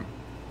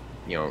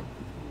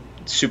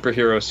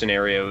superhero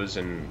scenarios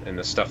and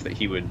the stuff that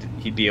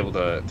he'd be able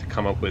to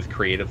come up with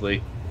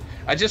creatively.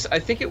 I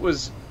think it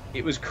was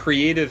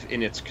creative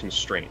in its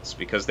constraints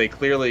because they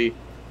clearly,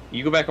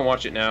 you go back and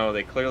watch it now,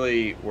 they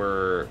clearly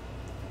were,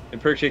 in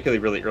particularly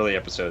really early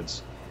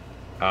episodes,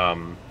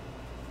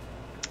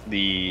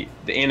 the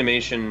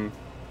animation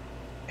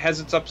has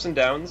its ups and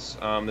downs.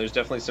 There's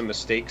definitely some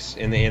mistakes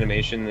in the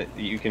animation that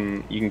you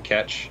can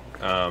catch.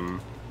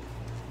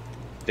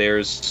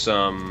 There's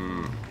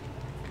some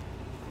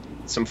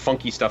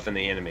funky stuff in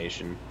the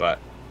animation, but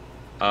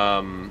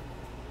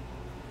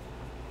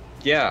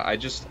yeah,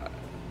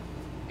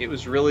 it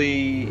was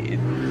really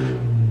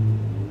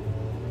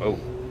oh,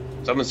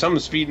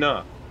 someone's speeding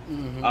up.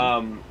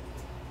 Mm-hmm.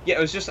 Yeah,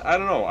 it was just, I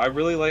don't know,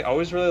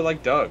 always really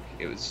liked Doug.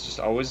 It was just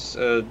always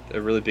a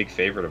really big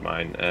favorite of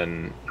mine,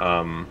 and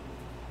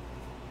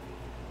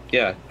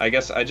yeah, I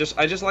guess I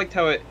just liked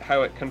how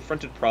it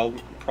confronted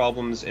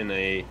problems in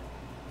a,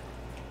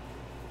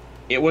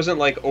 it wasn't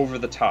like over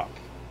the top,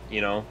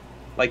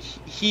 like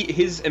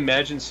his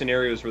imagined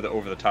scenarios were the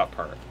over the top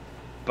part,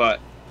 but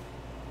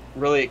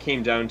really it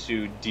came down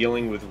to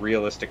dealing with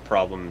realistic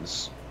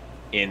problems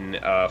in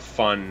a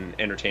fun,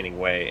 entertaining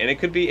way, and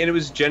it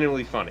was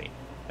genuinely funny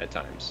at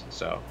times.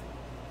 So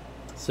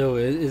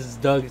does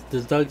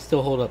Doug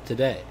still hold up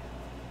today?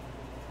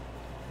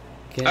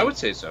 I would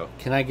say so.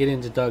 Can I get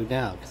into Doug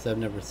now? Because I've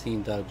never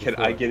seen Doug before.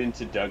 Can I get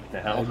into Doug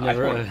now? I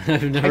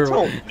don't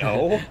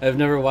know. I've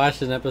never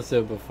watched an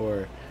episode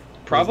before.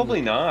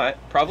 Probably not.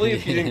 Probably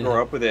if you didn't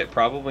grow up with it,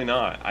 probably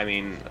not. I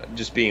mean,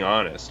 just being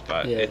honest,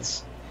 but yeah.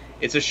 It's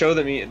a show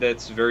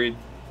that's very,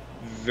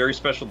 very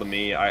special to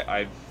me.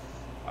 I've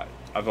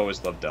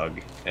always loved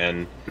Doug,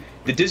 and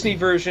the Disney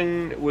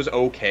version was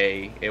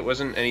okay. It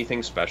wasn't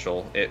anything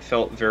special. It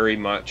felt very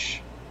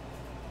much,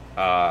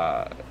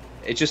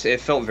 it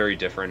felt very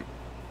different.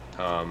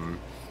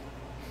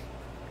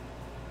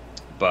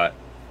 But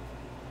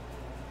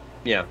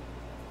yeah,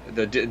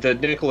 the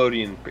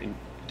Nickelodeon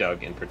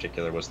Doug in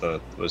particular was the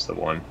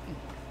one.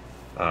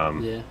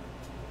 Yeah.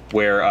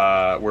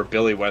 Where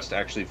Billy West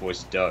actually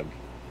voiced Doug,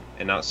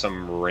 and not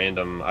some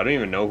random, I don't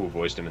even know who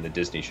voiced him in the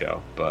Disney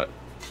show, but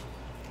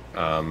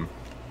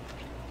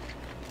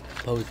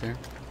poser.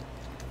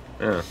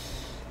 Yeah.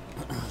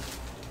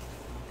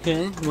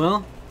 Okay,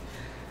 well,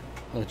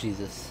 oh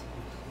Jesus,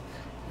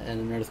 and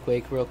an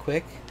earthquake real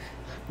quick.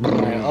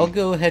 Alright, I'll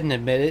go ahead and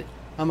admit it.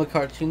 I'm a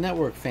Cartoon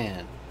Network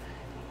fan.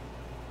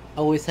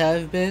 Always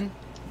have been.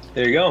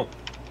 There you go.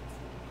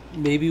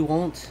 Maybe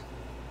won't,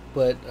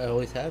 but I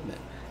always have been.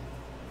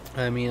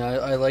 I mean,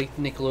 I liked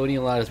Nickelodeon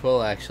a lot as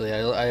well, actually.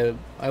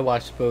 I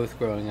watched both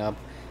growing up.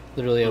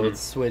 Literally, I would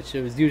switch.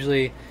 It was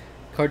usually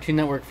Cartoon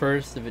Network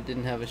first. If it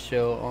didn't have a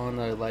show on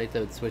that I liked, I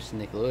would switch to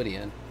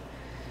Nickelodeon.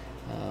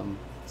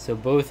 So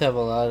both have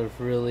a lot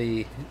of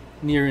really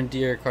near and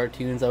dear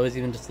cartoons. I was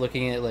even just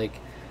looking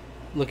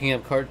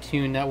up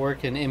Cartoon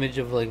Network, an image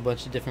of like a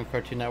bunch of different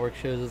Cartoon Network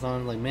shows is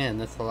on. Like, man,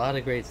 that's a lot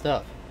of great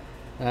stuff.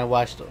 And I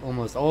watched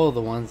almost all of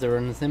the ones that were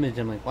in this image.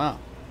 I'm like, wow.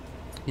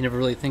 You never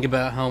really think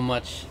about how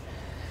much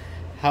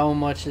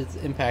it's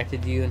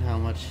impacted you and how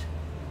much,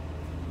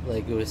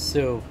 like, it was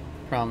so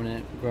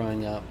prominent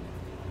growing up.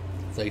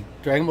 It's like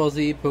Dragon Ball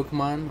Z,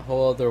 Pokemon,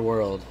 whole other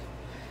world.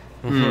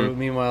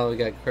 Meanwhile, we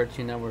got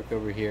Cartoon Network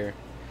over here.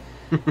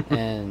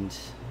 And,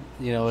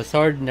 it's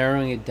hard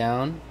narrowing it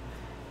down.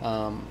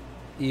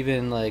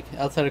 Even, like,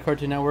 outside of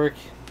Cartoon Network,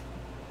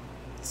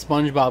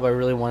 SpongeBob I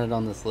really wanted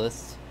on this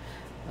list.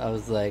 I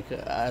was like,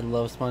 I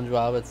love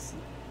SpongeBob.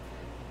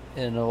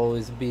 It'll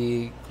always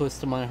be close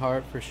to my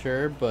heart for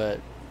sure, but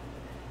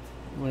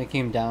when it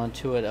came down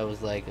to it, I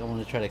was like, I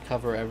want to try to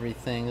cover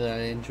everything that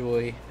I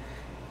enjoy.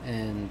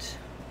 And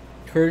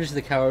Courage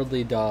the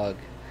Cowardly Dog,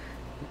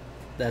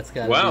 that's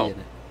got to be in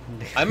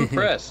it. I'm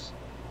impressed.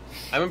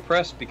 I'm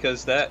impressed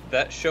because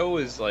that show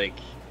is like,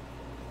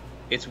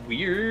 it's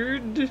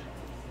weird,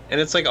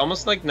 and it's like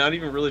almost like not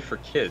even really for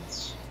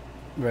kids.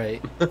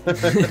 Right.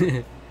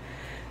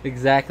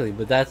 Exactly,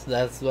 but that's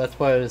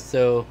why it was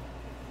so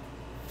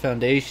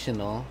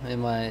foundational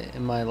in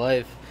my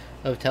life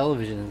of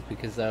television,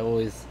 because I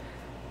always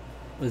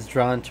was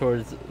drawn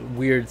towards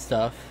weird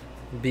stuff,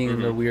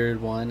 being the weird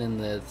one and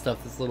the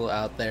stuff that's a little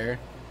out there.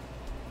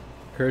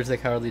 Courage the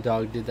Cowardly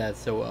Dog did that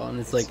so well, and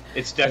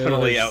it's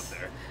definitely out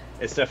there.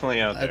 It's definitely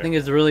out there. I think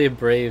it's really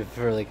brave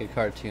for like a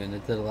cartoon.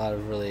 It did a lot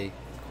of really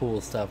cool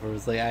stuff. It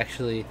was like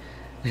actually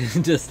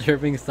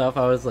disturbing stuff.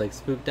 I was like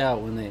spooked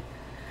out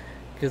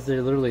because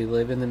they literally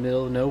live in the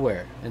middle of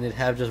nowhere, and they'd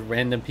have just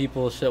random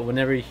people show.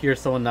 Whenever you hear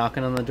someone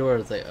knocking on the door,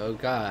 it's like, oh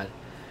god,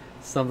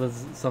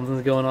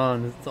 something's going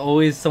on. It's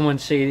always someone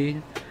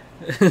shady.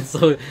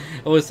 So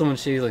always someone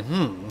shady like,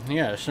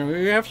 yeah,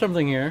 we have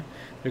something here.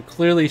 They're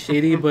clearly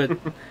shady, but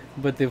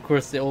of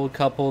course the old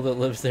couple that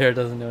lives there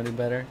doesn't know any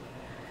better,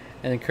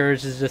 and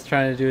Courage is just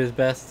trying to do his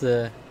best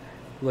to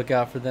look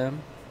out for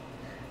them,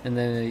 and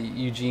then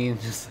Eugene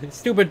just like,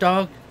 stupid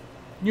dog,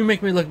 you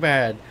make me look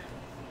bad.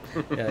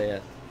 Yeah,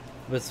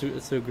 but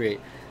so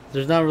great.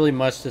 There's not really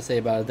much to say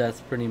about it.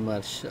 That's pretty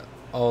much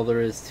all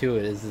there is to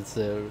it. It's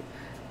the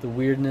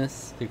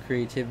weirdness, the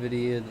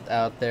creativity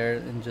out there,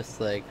 and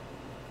just like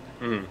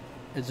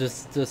it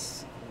just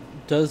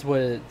does what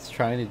it's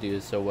trying to do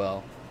so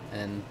well.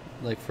 And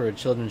like for a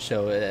children's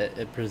show,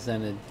 it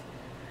presented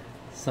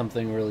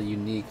something really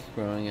unique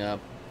growing up.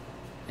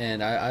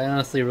 And I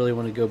honestly really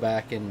want to go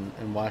back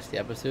and watch the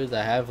episodes.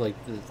 I have like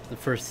the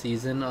first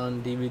season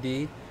on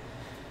DVD.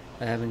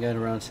 I haven't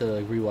gotten around to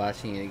like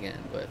rewatching it again,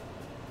 but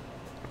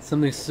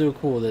something so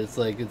cool that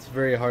it's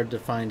very hard to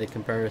find a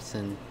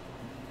comparison,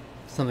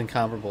 something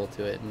comparable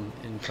to it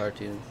in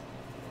cartoons.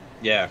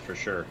 Yeah, for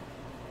sure.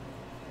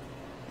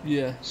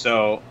 Yeah.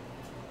 So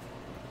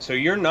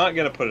you're not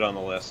gonna put it on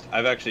the list.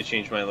 I've actually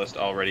changed my list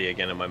already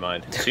again in my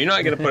mind. So you're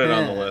not gonna put it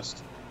on the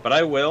list, but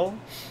I will.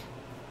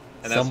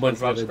 And that's Someone's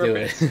SpongeBob gonna do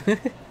it.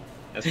 SquarePants.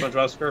 That's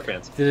SpongeBob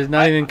SquarePants. Did it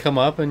not even come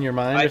up in your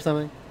mind or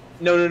something?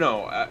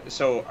 No.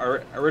 So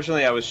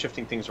originally I was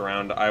shifting things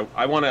around.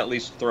 I want to at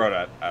least throw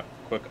out a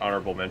quick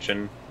honorable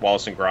mention.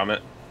 Wallace and Gromit.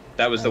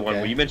 That was the one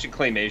where you mentioned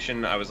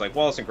claymation. I was like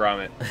Wallace and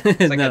Gromit.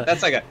 It's like No.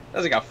 that's like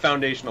a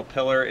foundational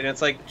pillar, and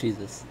it's like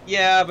Jesus.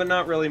 yeah, but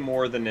not really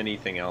more than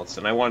anything else.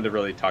 And I wanted to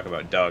really talk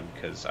about Doug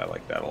because I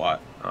like that a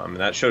lot. And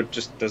that show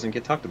just doesn't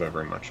get talked about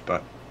very much.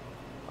 But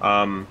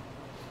yeah,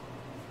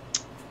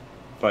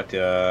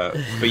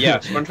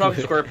 SpongeBob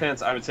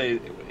SquarePants I would say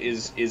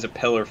is a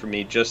pillar for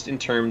me just in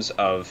terms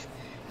of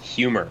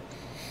humor.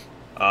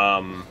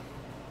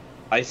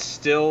 I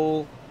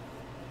still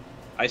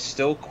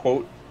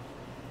quote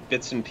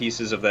bits and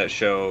pieces of that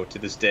show to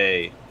this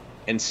day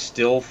and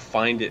still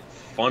find it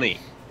funny.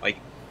 Like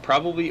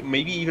probably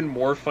maybe even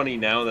more funny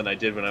now than I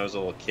did when I was a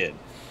little kid.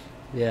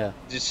 Yeah.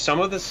 Just some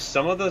of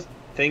the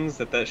things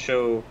that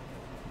show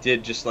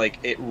did, just like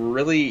it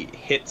really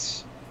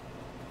hits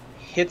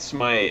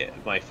my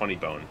funny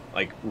bone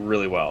like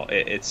really well.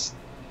 It's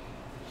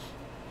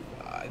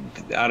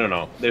I don't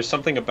know. There's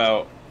something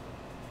about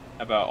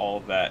all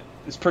of that.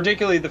 It's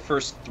particularly the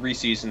first 3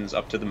 seasons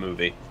up to the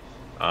movie.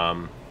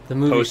 The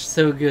movie's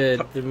so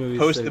good. The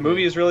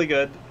movie is really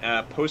good.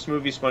 Post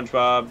movie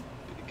SpongeBob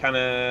kind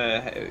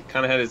of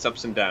had its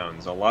ups and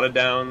downs. A lot of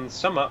downs,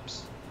 some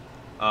ups.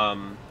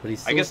 But he's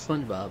still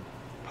SpongeBob.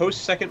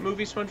 Post second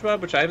movie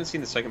SpongeBob, which I haven't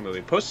seen the second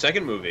movie. Post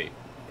second movie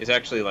is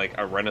actually like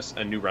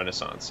a new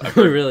renaissance.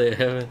 Really? I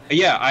haven't.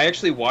 Yeah, I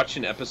actually watched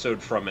an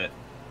episode from it,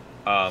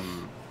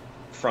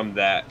 from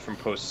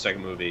post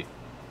second movie,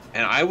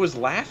 and I was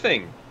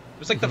laughing. It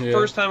was like the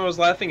first time I was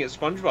laughing at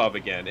SpongeBob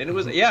again, and it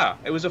was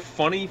a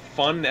funny,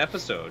 fun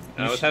episode,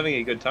 and I was having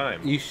a good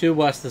time. You should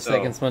watch the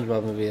second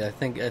SpongeBob movie. I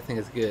think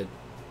it's good.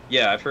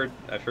 Yeah, I've heard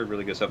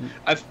really good stuff.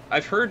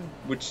 I've heard,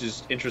 which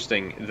is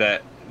interesting,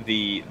 that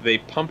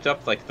they pumped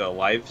up like the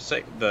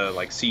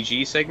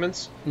CG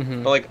segments,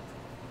 but like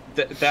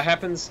that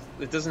happens.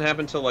 It doesn't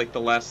happen till like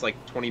the last like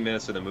 20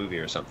 minutes of the movie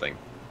or something.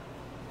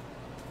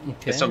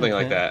 Okay, it's something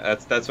like that.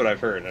 That's what I've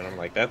heard, and I'm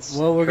like, that's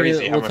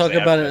crazy. We'll talk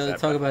about it. We'll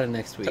talk about it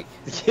next week.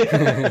 But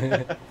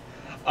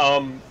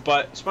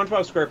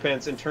SpongeBob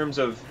SquarePants, in terms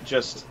of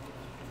just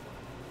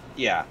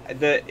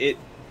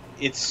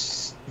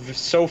it's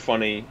so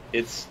funny.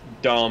 It's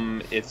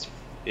dumb. It's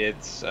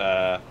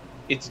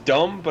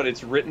dumb, but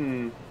it's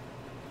written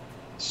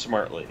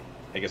smartly.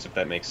 I guess if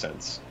that makes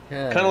sense.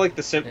 Yeah. Kind of like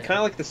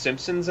the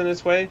Simpsons in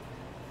its way,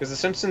 because the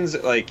Simpsons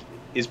like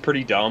is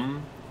pretty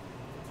dumb.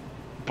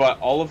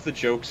 But all of the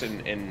jokes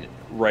and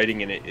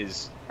writing in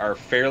it are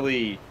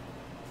fairly.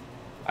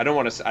 I don't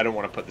want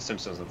to put the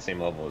Simpsons at the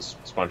same level as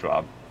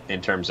SpongeBob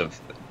in terms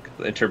of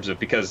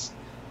because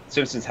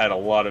Simpsons had a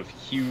lot of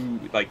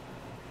a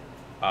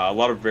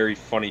lot of very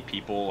funny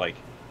people, like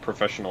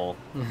professional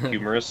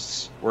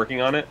humorists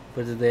working on it.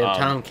 But did they have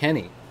Tom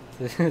Kenny?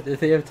 Did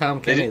they have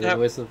Tom Kenny?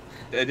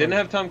 They didn't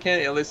have Tom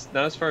Kenny, at least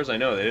not as far as I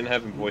know. They didn't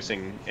have him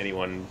voicing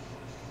anyone,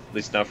 at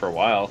least not for a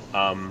while.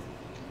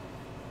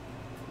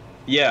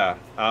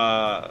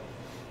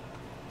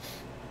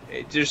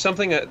 There's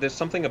something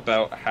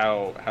about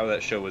how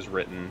that show was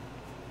written.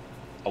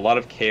 A lot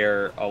of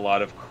care, a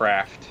lot of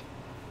craft,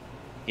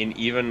 in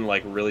even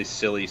like really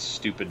silly,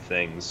 stupid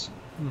things.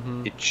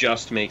 Mm-hmm. It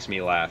just makes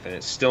me laugh, and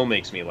it still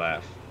makes me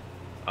laugh.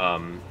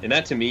 And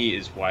that to me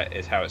is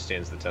how it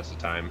stands the test of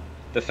time.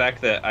 The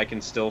fact that I can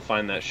still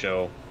find that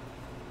show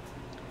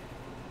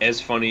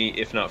as funny,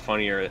 if not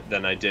funnier,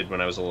 than I did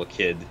when I was a little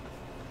kid.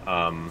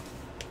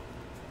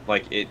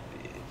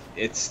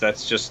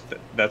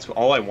 That's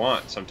all I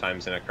want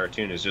sometimes in a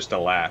cartoon is just a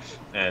laugh,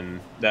 and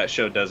that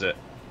show does it.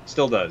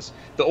 Still does.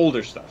 The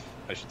older stuff,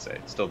 I should say,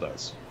 still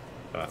does.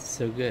 It's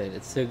so good.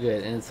 It's so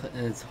good, and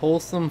it's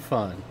wholesome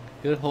fun.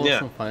 Good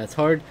wholesome fun. It's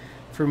hard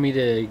for me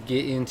to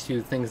get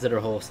into things that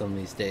are wholesome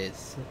these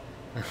days.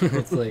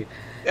 It's like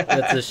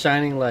that's a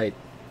shining light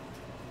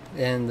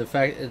And the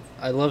fact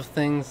I love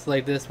things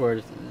like this where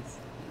it's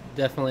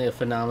definitely a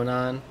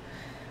phenomenon,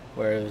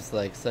 where it was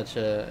like such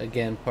a,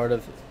 again, part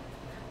of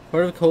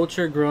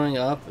culture growing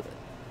up,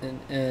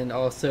 and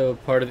also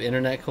part of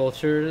internet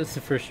culture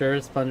for sure.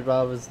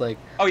 SpongeBob is like,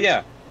 Oh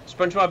yeah,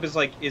 SpongeBob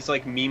is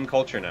like meme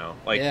culture now.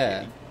 Like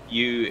yeah,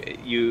 you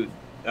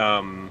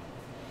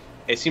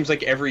it seems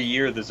like every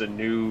year there's a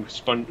new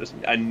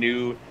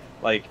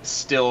like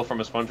still from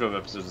a SpongeBob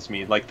episode that's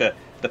made. Like the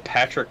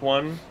Patrick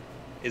one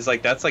is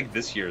like that's like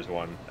this year's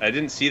one. I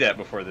didn't see that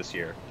before this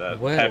year. The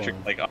what Patrick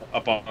one? like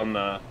up on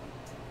the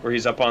where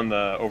he's up on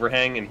the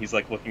overhang and he's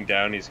like looking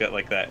down. He's got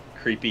like that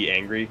creepy,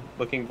 angry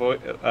looking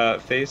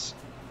face.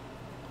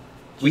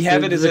 We Just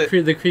have it as a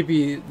the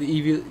creepy, the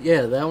evil.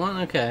 Yeah, that one.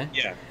 Okay.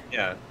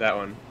 yeah, that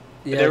one.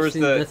 Yeah, There I've was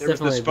seen, the that's there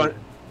was definitely.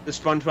 the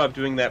SpongeBob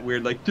doing that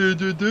weird like do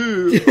do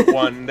do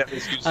one that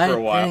was used for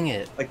a while. Dang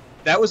it! Like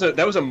that was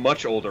a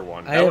much older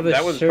one. I have a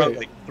that was shirt. probably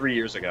like 3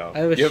 years ago. I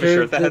have a You have a shirt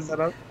shirt that has that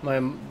on?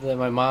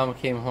 my mom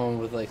came home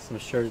with like some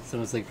shirts. There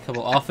was like a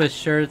couple office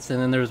shirts,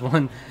 and then there was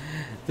one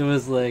that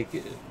was like,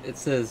 it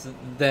says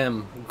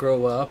 "them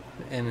grow up,"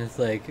 and it's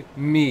like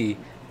 "me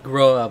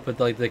grow up" with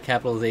like the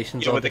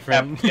capitalizations Yeah, all with the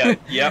cap. different.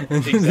 Yeah, yep,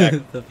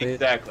 exactly, The face.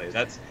 exactly.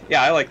 That's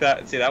yeah, I like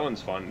that. See, that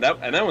one's fun.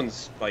 That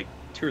one's like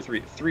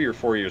 3 or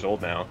 4 years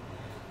old now.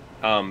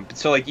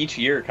 So like each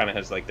year kind of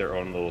has like their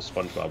own little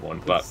SpongeBob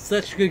one, but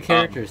Such good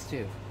characters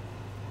too.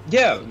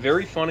 yeah,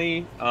 very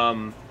funny.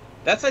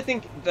 That's I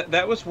think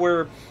that was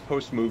where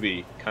post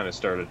movie kind of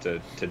started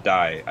to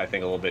die. I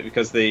think a little bit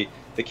because the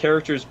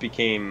characters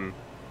became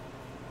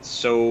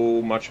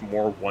so much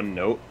more one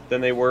note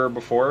than they were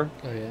before.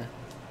 Oh yeah.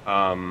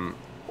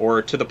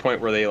 Or to the point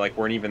where they like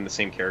weren't even the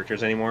same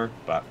characters anymore.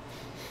 But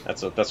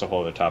that's a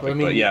whole other topic. But I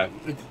mean, but yeah,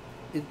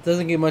 it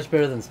doesn't get much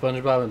better than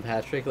SpongeBob and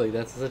Patrick. Like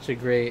that's such a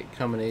great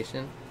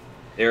combination.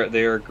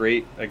 they're a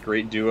great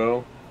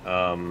duo.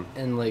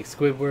 And like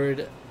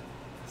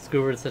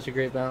Squidward's such a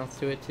great balance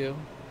to it too.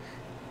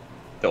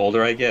 The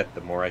older I get,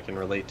 the more I can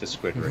relate to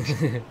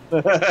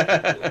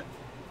Squidward.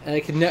 And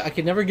I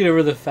could never get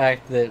over the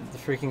fact that the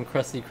freaking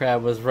Krusty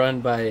Krab was run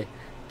by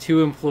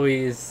 2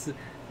 employees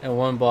and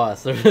 1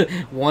 boss.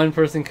 One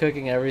person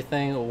cooking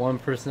everything, 1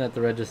 person at the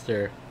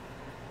register,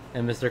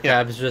 and Mr.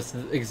 Yeah. Krabs just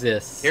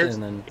exists. Here's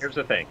And then here's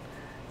the thing: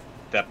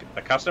 the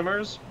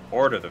customers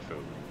order the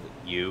food,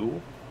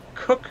 you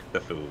cook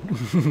the food.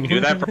 You do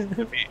that for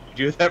you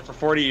do that for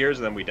 40 years,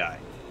 and then we die.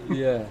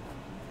 yeah,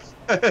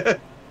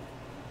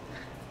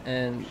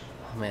 and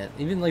oh man,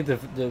 even like the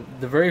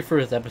very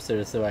first episode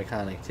is so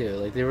iconic too.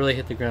 Like they really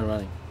hit the ground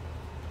running.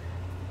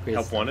 Great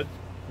Help stuff. wanted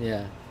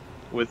Yeah.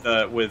 with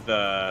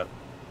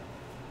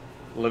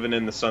living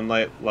in the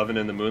sunlight, loving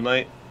in the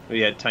moonlight.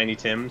 We had Tiny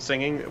Tim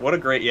singing. What a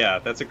great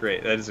that's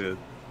a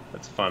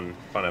fun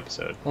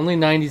episode. Only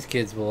 '90s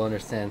kids will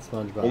understand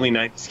SpongeBob. Only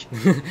 90s.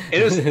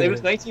 It was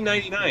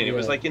 1999. It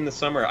was Yeah. like in the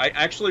summer. I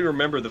actually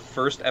remember the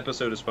first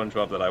episode of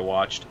SpongeBob that I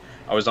watched.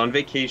 I was on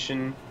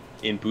vacation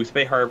in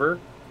Boothbay Harbor,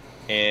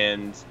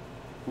 and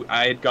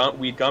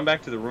we'd gone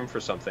back to the room for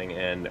something,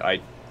 and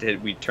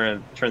we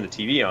turned the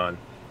TV on,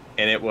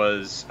 and it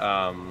was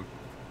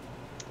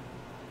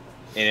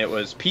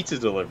Pizza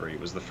Delivery. It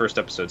was the first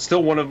episode.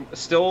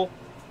 Still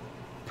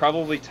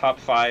probably top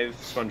 5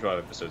 SpongeBob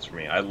episodes for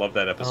me. I love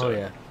that Oh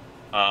episode.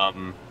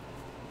 yeah.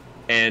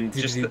 And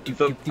just at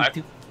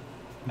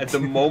the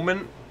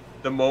moment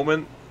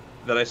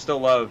that I still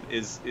love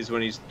is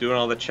when he's doing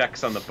all the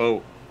checks on the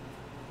boat,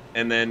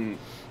 and then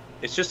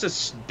it's just a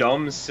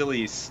dumb,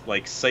 silly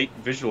like sight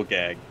visual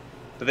gag,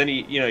 but then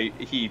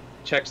he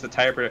checks the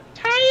tire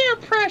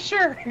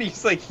pressure, and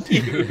he's like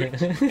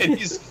huge, and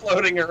he's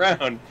floating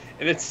around,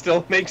 and it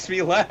still makes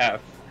me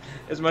laugh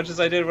as much as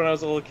I did when I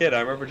was a little kid.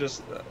 I remember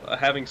just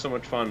having so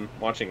much fun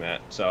watching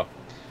that. So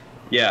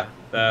yeah,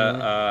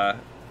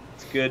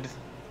 it's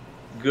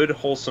good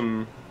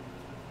wholesome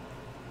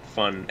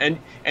fun, and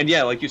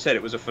yeah, like you said,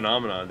 it was a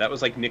phenomenon. That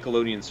was like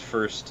Nickelodeon's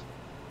first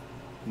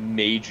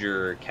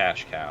major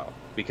cash cow,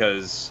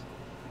 because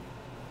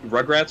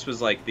Rugrats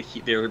was like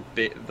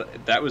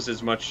that was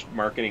as much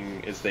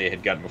marketing as they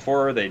had gotten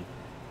before. They'd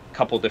a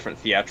couple different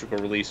theatrical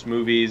release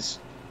movies,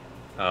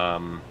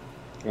 one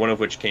of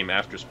which came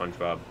after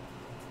SpongeBob.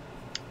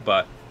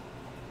 But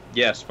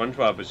yeah,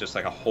 SpongeBob was just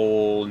like a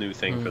whole new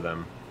thing for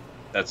them.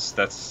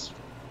 That's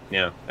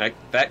yeah,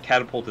 that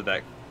catapulted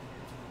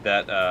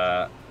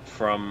that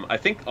from, I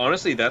think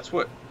honestly that's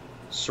what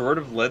sort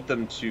of led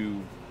them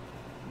to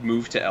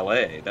move to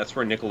LA. That's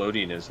where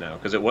Nickelodeon is now,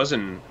 because it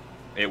wasn't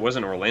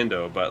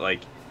Orlando, but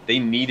like they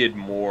needed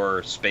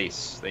more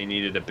space. They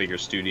needed a bigger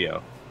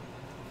studio,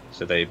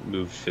 so they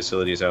moved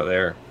facilities out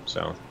there.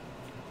 So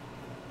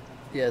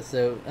Yeah.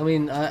 So I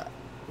mean,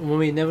 when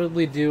we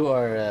inevitably do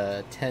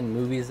our 10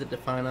 movies that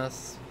define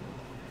us,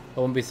 I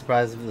wouldn't be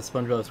surprised if the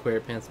SpongeBob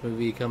SquarePants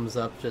movie comes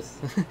up. Just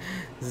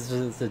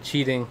it's a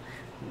cheating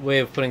way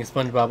of putting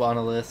SpongeBob on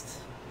a list.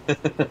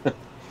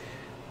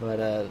 But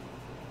I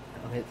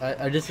mean,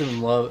 I just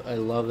love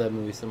that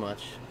movie so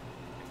much.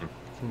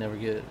 Can never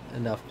get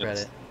enough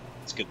credit.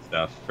 it's good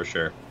stuff for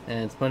sure.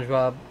 And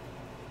SpongeBob,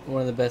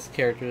 one of the best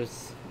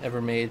characters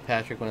ever made.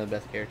 Patrick, one of the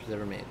best characters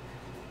ever made.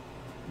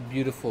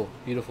 Beautiful,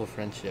 beautiful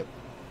friendship.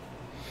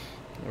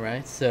 All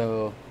right,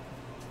 so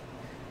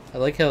I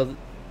like how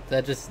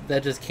that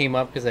just came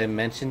up because I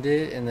mentioned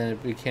it, and then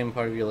it became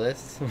part of your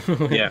list.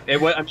 Yeah, it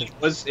was. I mean,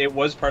 it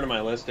was part of my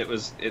list.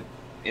 It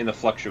in the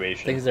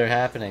fluctuation. Things are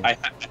happening. I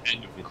had to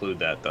include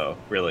that though.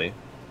 Really,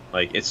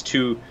 like it's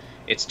too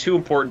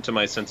important to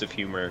my sense of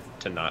humor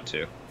to not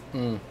to.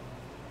 Mm.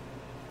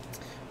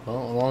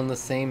 Well, along the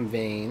same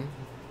vein,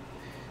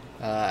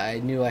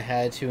 I knew I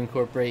had to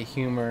incorporate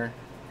humor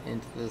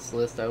into this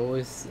list. I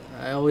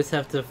always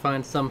have to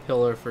find some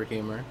pillar for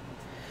humor.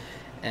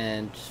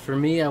 And for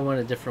me, I went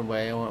a different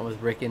way. I went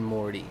with Rick and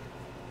Morty.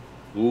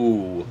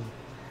 Ooh,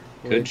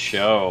 good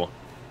show.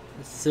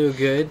 It's so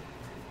good.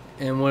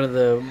 And one of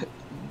the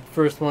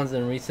first ones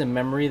in recent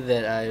memory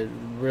that I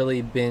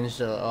really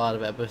binged a lot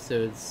of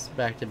episodes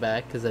back to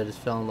back because I just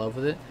fell in love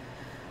with it.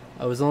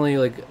 I was only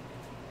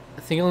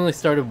I think I only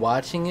started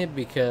watching it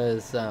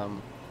because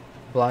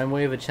Blind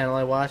Wave, a channel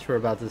I watched, were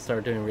about to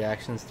start doing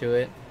reactions to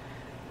it.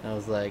 And I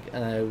was like,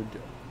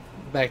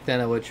 back then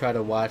I would try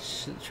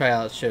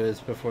out shows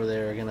before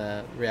they were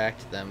gonna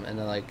react to them, and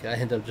then I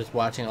ended up just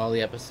watching all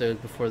the episodes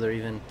before they're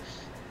even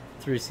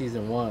through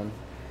season 1,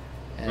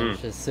 and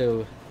it's just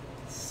so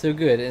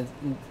good.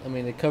 I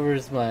mean, it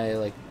covers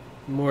my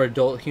more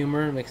adult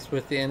humor mixed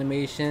with the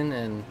animation,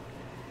 and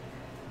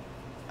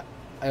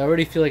I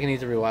already feel like I need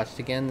to rewatch it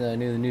again. The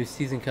new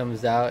season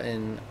comes out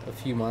in a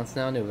few months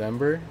now,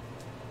 November,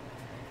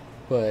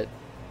 but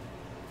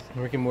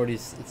Rick and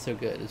Morty's, it's so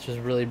good. It's just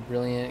really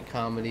brilliant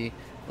comedy.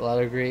 A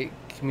lot of great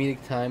comedic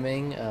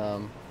timing.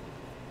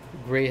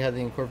 Great how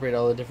they incorporate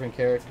all the different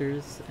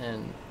characters.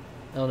 And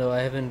I don't know, I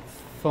haven't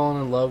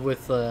fallen in love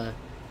with an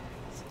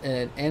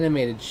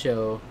animated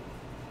show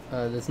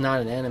that's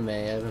not an anime. I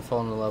haven't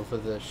fallen in love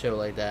with a show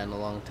like that in a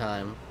long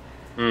time.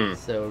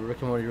 So Rick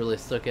and Morty really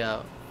stood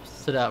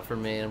out for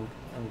me. And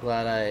I'm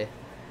glad I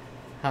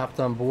hopped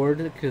on board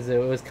because it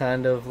was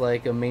kind of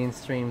like a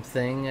mainstream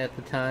thing at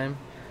the time.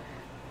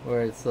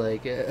 Where it's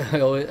like I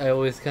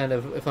always kind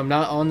of, if I'm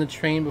not on the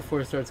train before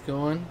it starts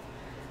going,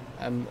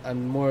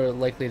 I'm more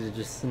likely to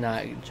just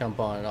not jump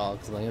on at all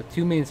because I'm like,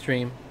 too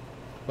mainstream.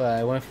 But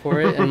I went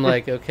for it and I'm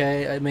like,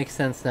 okay, it makes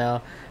sense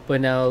now.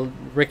 But now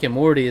Rick and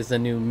Morty is the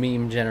new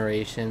meme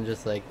generation,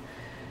 just like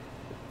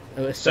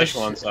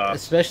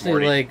especially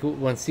Morty. like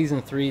when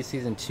season 3,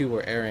 season 2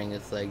 were airing,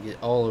 it's like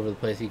all over the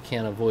place. You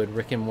can't avoid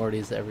Rick and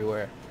Morty's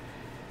everywhere.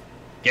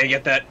 Gotta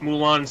get that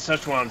Mulan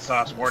Szechuan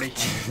sauce, Morty.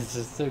 It's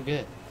just so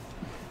good.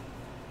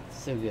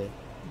 So good.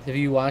 Have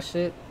you watched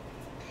it?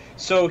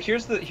 So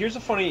here's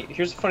a funny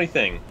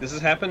thing. This has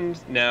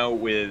happened now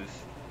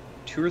with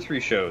 2 or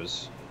 3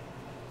 shows.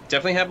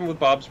 Definitely happened with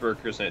Bob's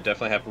Burgers, and it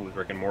definitely happened with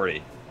Rick and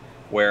Morty,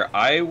 where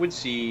I would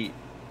see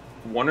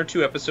 1 or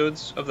 2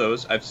 episodes of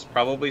those. I've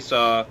probably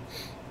saw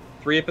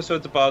 3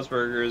 episodes of Bob's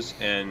Burgers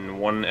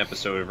and 1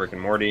 episode of Rick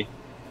and Morty,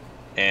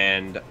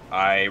 and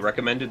I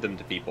recommended them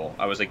to people.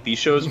 I was like, these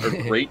shows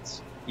are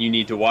great. You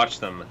need to watch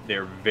them.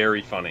 They're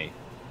very funny.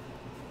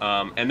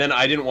 And then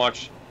I didn't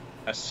watch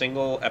a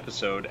single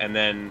episode, and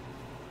then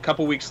a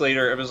couple weeks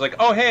later, it was like,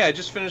 oh hey, I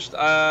just finished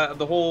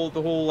the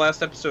whole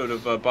last episode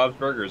of Bob's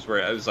Burgers,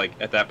 where I was like,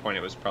 at that point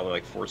it was probably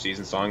like 4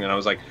 seasons long, and I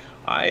was like,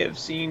 I have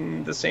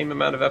seen the same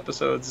amount of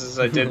episodes as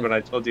I did when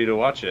I told you to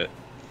watch it.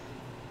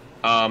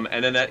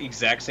 And then that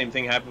exact same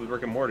thing happened with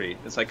Rick and Morty.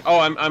 It's like, oh,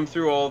 I'm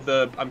through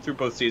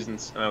both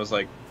seasons, and I was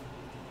like,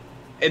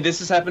 and this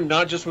has happened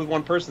not just with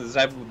one person, this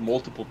has happened with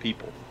multiple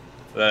people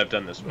that I've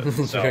done this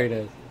with. So, very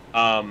nice.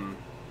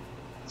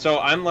 So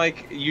I'm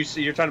like,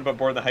 you're talking about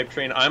board the hype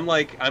train. I'm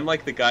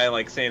like the guy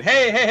like saying,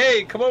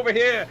 hey, come over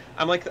here.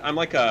 I'm like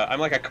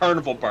a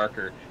carnival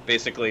barker,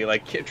 basically,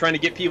 like trying to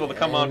get people to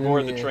come on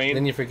board the train.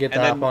 Then you forget to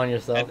hop on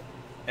yourself,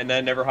 and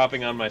then never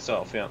hopping on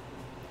myself. Yeah.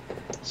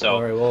 So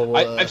all right,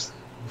 well,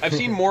 I've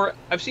seen more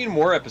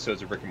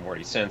episodes of Rick and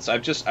Morty since.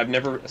 I've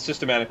never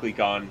systematically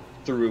gone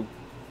through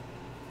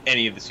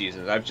any of the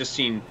seasons. I've just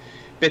seen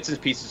bits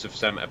and pieces of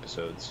some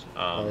episodes.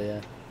 Oh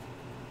yeah.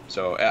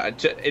 So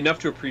enough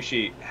to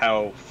appreciate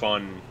how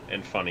fun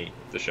and funny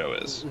the show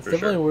is. It's for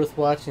definitely sure. worth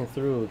watching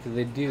through because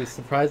they do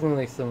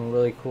surprisingly some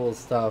really cool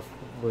stuff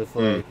with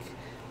like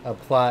a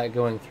plot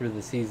going through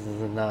the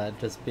seasons and not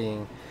just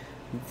being.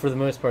 For the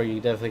most part, you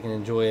definitely can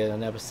enjoy it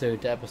on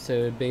episode to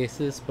episode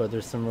basis, but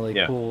there's some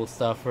really cool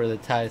stuff where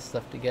it ties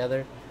stuff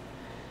together.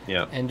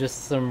 Yeah. And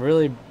just some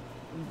really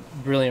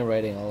brilliant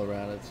writing all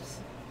around. It's just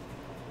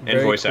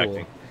and voice cool.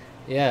 acting.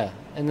 Yeah,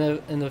 and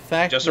the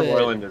fact Justin that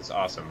Roiland is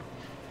awesome.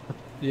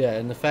 Yeah,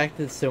 and the fact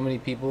that so many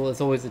people, it's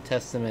always a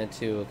testament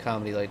to a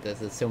comedy like this,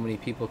 that so many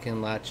people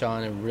can latch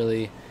on and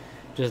really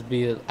just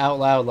be out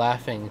loud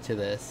laughing to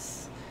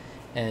this,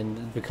 and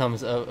it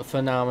becomes a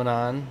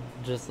phenomenon,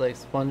 just like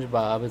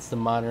SpongeBob. It's the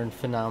modern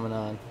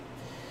phenomenon.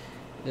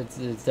 It's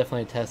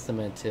definitely a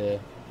testament to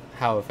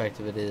how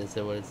effective it is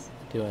at what it's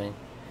doing,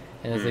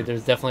 and it's like there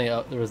was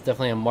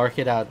definitely a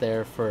market out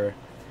there for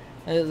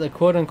the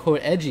quote unquote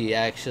edgy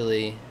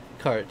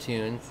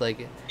cartoons,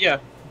 like yeah.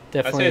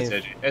 definitely. I'd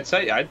say it's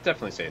edgy. I'd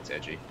definitely say it's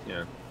edgy.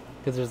 Yeah.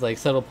 because there's like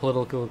subtle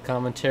political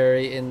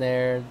commentary in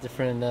there,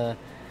 different.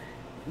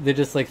 They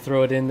just like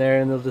throw it in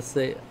there, and they'll just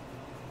say,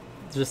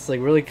 just like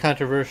really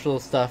controversial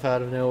stuff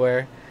out of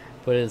nowhere,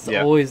 but it's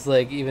Yeah. always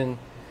like even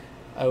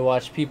I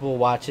watch people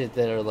watch it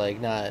that are like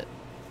not,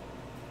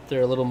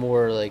 they're a little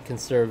more like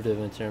conservative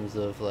in terms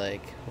of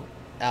like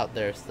out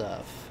there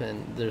stuff,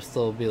 and they'll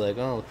still be like,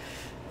 oh,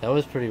 that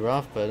was pretty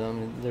rough, but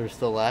they're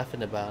still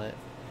laughing about it.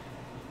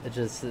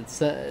 It's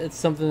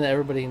something that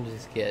everybody can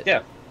just get.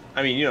 Yeah.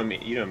 I mean, you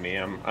know me.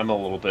 I'm a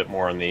little bit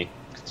more on the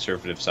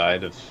conservative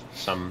side of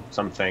some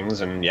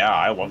things, and yeah,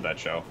 I love that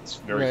show. It's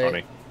very Right.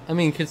 funny. I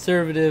mean,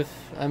 conservative.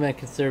 I meant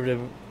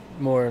conservative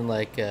more in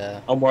like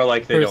Oh, more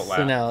like they don't laugh.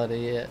 personality,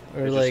 yeah,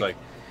 or It's like, just like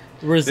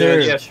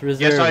reserved. yes,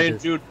 Reserved. yes, I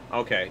is- do.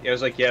 Okay, yeah, I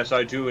was like, yes,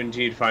 I do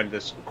indeed find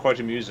this quite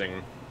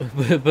amusing.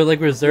 but like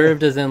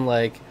reserved as in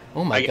like,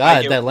 oh my I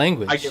god, get- that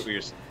language. I get what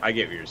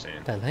you're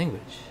saying. That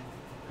language.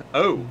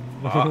 Oh,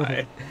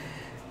 my.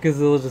 Because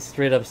they'll just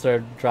straight up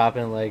start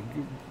dropping like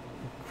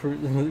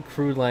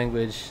crude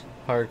language,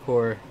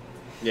 hardcore,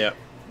 Yeah,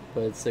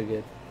 but it's so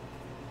good.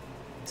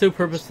 So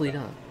purposely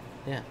done.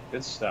 Yeah.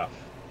 good stuff.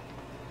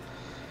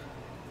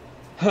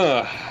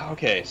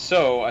 Okay,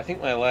 so I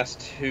think my last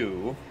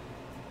two.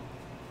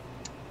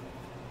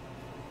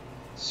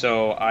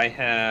 So I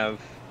have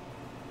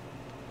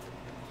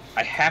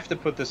to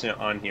put this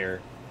on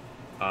here,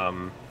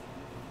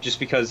 just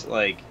because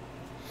like,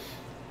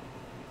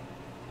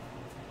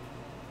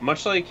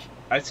 much like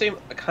I'd say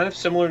kind of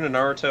similar to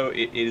Naruto,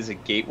 it is a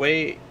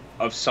gateway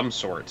of some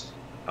sort.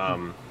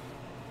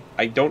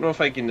 I don't know if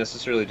I can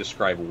necessarily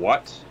describe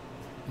what.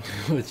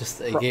 It's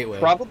just a gateway.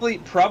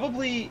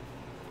 Probably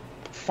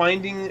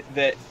finding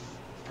that,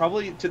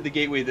 probably to the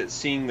gateway that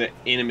seeing that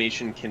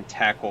animation can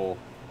tackle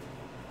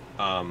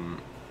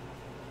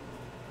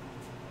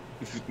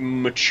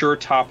mature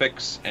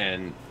topics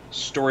and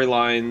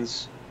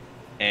storylines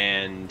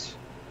and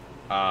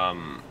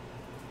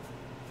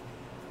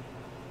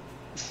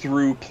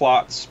through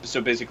plots.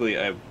 So basically,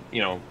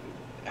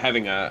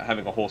 having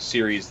a whole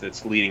series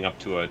that's leading up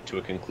to a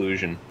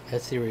conclusion. I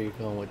see where you're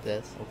going with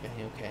this.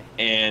 Okay.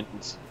 And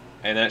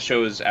that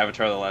show is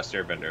Avatar: The Last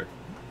Airbender.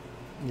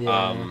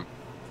 Yeah.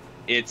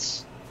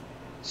 It's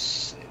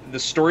the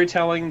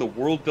storytelling, the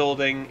world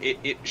building.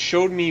 It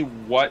showed me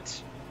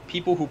what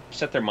people who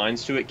set their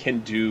minds to it can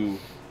do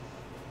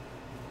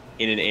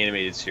in an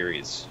animated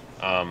series.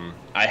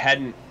 I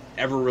hadn't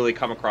ever really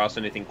come across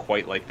anything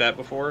quite like that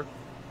before.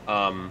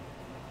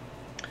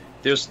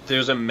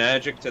 There's a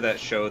magic to that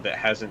show that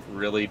hasn't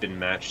really been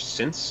matched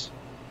since,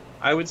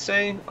 I would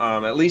say.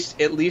 At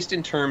least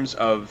in terms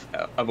of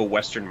a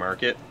Western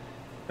market.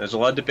 There's a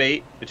lot of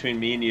debate between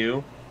me and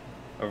you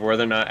of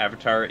whether or not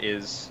Avatar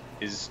is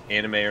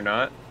anime or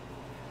not.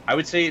 I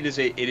would say it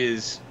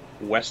is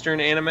Western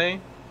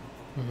anime.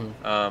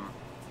 Mm-hmm.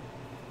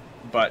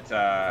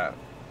 But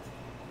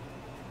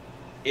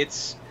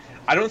it's,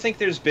 I don't think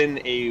there's been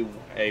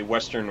a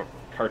Western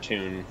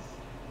cartoon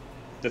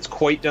that's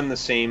quite done the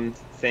same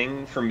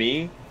thing for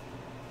me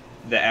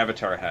that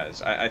Avatar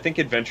has. I think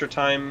Adventure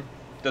Time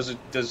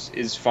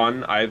is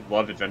fun. I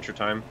love Adventure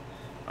Time,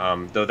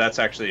 though that's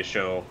actually a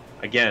show.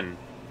 Again,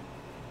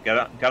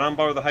 got on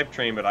board with the hype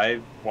train, but I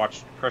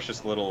watched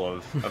precious little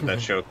of that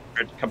show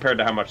compared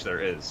to how much there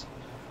is.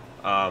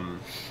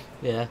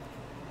 Yeah.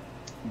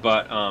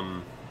 But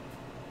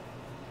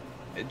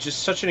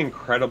just such an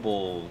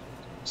incredible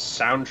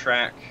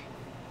soundtrack.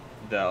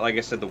 Like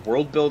I said, the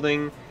world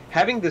building,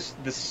 having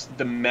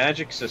the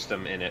magic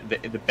system in it,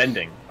 the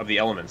bending of the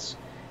elements,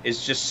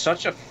 is just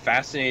such a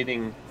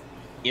fascinating,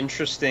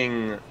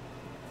 interesting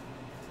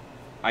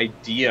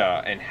idea,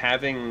 and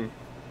having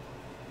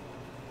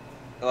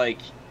like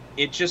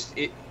it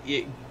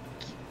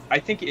I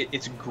think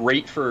it's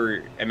great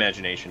for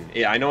imagination.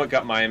 I know it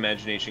got my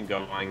imagination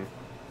going,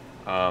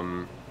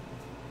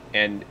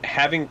 and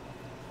having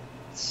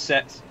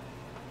set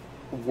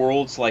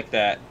worlds like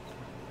that,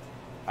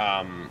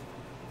 and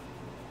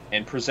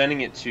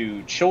presenting it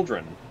to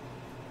children,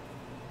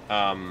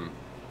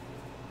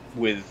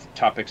 with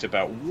topics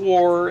about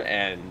war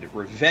and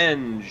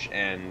revenge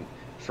and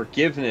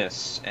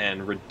forgiveness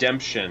and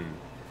redemption,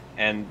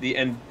 and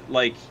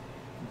like,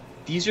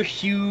 these are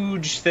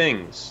huge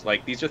things.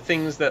 Like, these are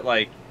things that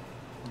like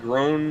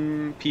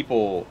grown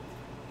people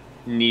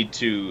need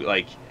to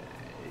like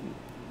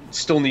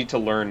still need to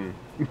learn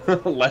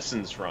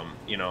lessons from,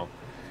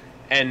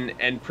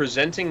 and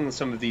presenting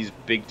some of these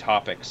big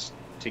topics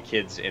to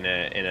kids in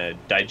a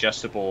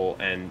digestible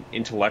and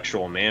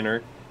intellectual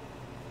manner.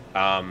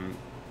 I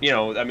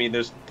mean,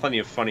 there's plenty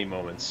of funny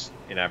moments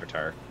in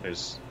Avatar.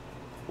 There's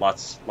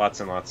lots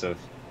and lots of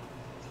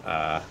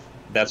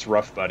that's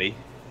rough, buddy.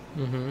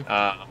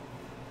 Mm-hmm.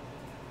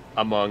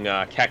 Among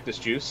Cactus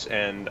Juice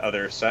and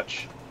other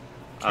such.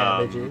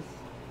 Cabbages.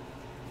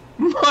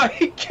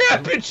 My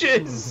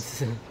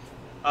cabbages!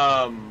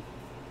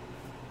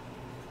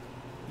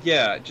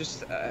 Yeah,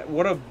 just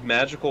what a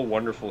magical,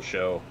 wonderful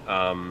show.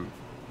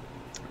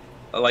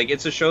 Like,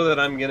 it's a show that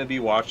I'm gonna be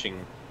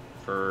watching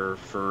for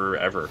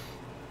forever.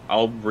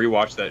 I'll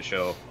rewatch that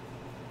show.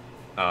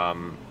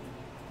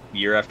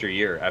 year after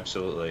year.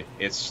 Absolutely,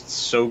 it's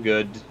so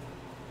good.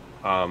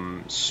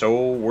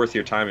 So worth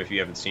your time if you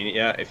haven't seen it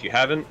yet. If you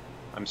haven't,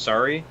 I'm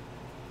sorry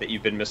that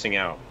you've been missing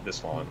out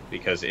this long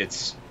because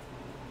it's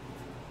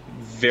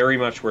very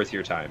much worth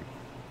your time.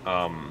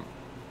 Um,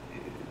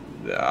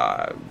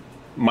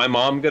 my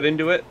mom got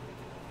into it.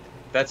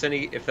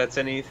 If that's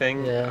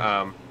anything.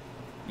 Yeah.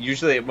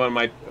 Usually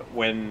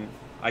when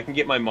I can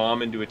get my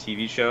mom into a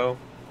TV show,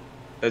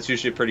 that's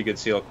usually a pretty good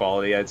seal of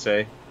quality, I'd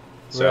say.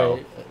 So,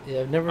 Right.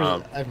 Yeah,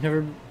 um, I've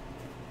never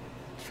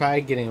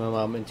tried getting my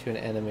mom into an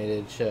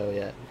animated show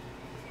yet.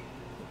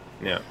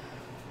 yeah,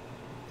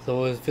 So I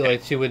always feel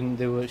like she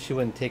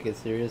wouldn't take it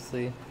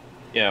seriously.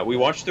 yeah, we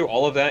watched through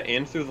all of that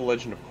and through The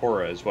Legend of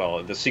Korra as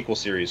well, the sequel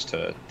series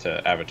to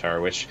Avatar,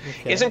 which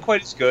Okay. isn't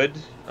quite as good.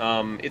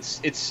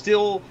 It's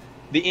still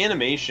the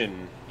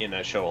animation in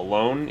that show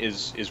alone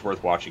is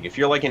worth watching. If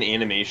you're like an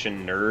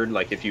animation nerd,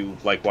 like if you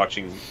like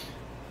watching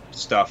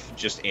stuff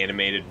just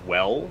animated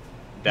well,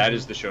 that Hmm.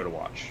 is the show to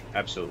watch.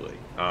 Absolutely.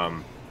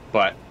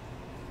 But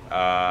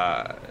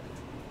uh,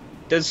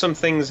 does some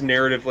things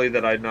narratively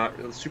that I'm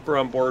not super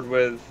on board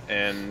with,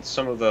 and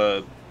some of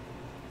the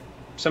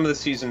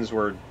seasons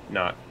were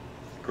not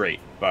great.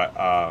 But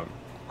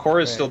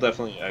Korra is still Right.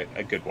 definitely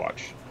a good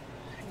watch.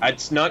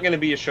 It's not going to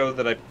be a show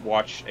that I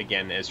watch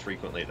again as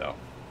frequently though,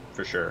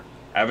 for sure.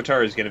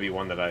 Avatar is going to be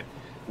one that I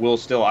will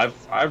still. I've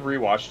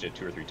rewatched it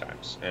 2 or 3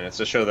 times, and it's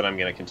a show that I'm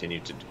going to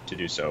continue to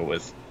do so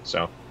with.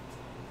 So,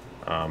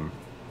 um,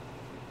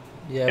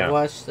 Yeah, yeah.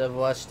 I've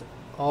watched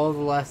all the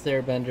Last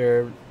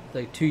Airbender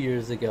like 2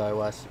 years ago. I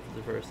watched it for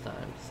the first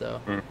time,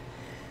 so Mm.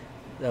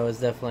 that was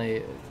definitely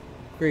a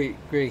great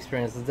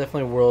experience. It's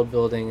definitely world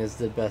building is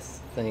the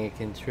best thing it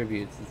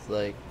contributes. It's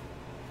like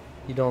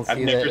you don't I've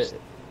see never, that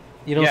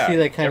you don't see yeah,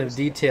 that kind never, of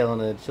detail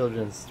in a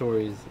children's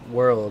stories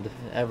world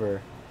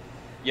ever.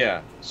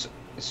 yeah.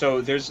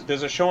 So there's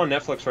a show on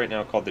Netflix right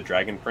now called The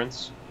Dragon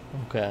Prince,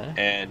 Okay.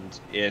 and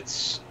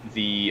it's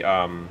the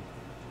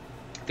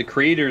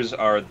creators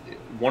are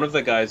one of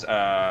the guys,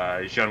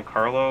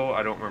 Giancarlo.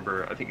 I don't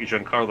remember. I think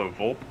Giancarlo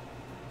Volpe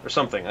or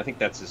something. I think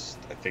that's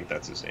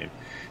his name.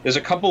 There's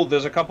a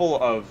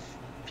couple of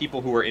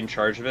people who are in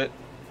charge of it.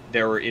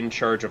 They were in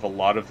charge of a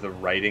lot of the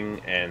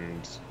writing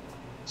and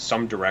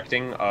some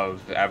directing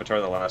of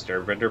Avatar: The Last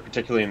Airbender,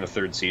 particularly in the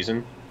third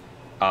season.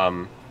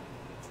 Um,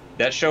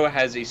 that show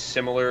has a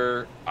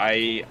similar.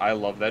 I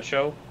love that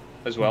show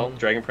as well. Hmm.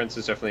 Dragon Prince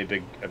is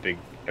definitely a big.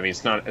 I mean,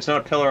 it's not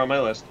a pillar on my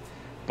list,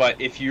 but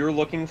if you're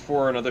looking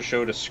for another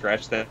show to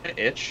scratch that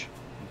itch,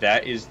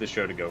 that is the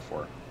show to go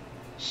for.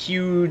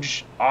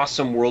 Huge,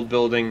 awesome world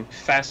building,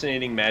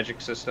 fascinating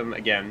magic system.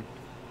 Again,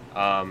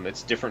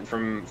 it's different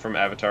from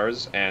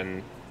Avatars,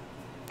 and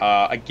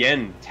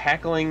again,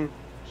 tackling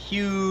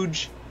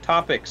huge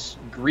topics: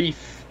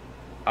 grief,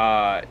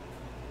 uh,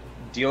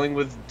 dealing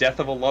with death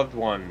of a loved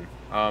one,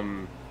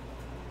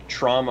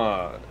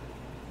 trauma,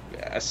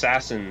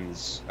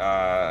 assassins,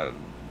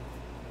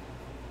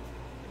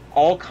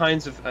 all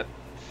kinds of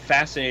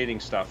fascinating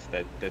stuff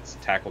that's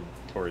tackled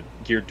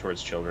geared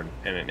towards children,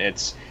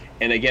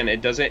 and again,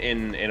 it does it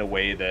in a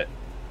way that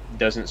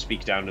doesn't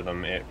speak down to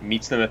them. It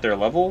meets them at their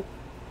level,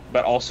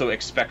 but also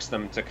expects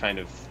them to kind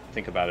of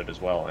think about it as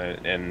well,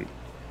 and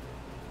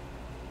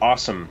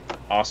awesome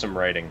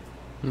writing.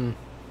 Hmm.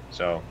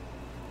 So,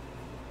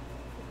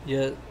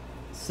 Yeah.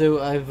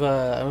 So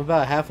I'm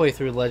about halfway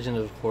through Legend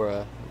of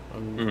Korra,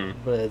 mhm.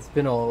 but it's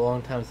been a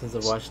long time since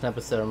I've watched an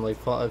episode.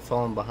 I've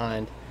fallen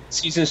behind.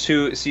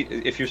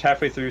 If you're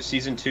halfway through,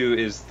 season two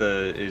is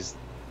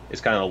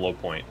kind of the low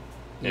point,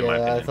 in my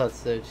Yeah, I opinion. thought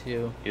so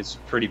too. It's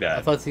pretty I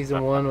bad. thought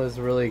season one was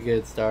a really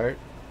good start.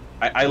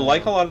 I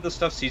like a Um, lot of the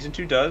stuff season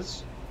two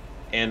does,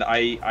 and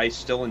I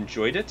still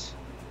enjoyed it,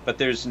 but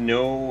there's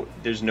no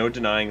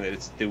denying that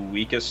it's the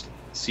weakest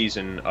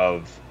season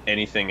of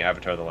anything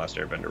Avatar: The Last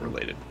Airbender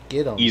related.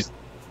 get them, Easy.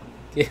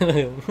 get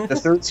them.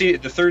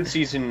 The third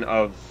season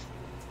of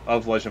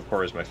Legend of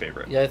Korra is my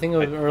favorite. Yeah, I think it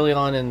I, was early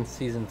on in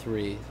season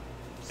three.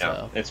 yeah,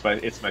 So,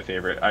 it's my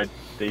favorite.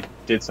 They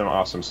did some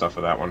awesome stuff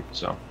with that one.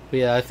 So, but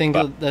yeah, I think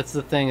but that's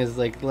the thing is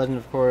like Legend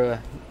of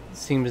Korra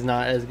seems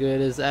not as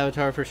good as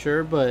Avatar for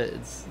sure, but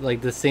it's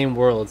like the same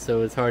world,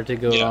 so it's hard to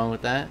go yeah, wrong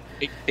with that.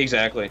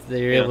 exactly.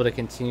 They're Yeah. able to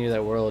continue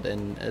that world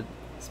and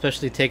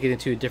especially take it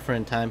into a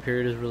different time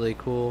period is really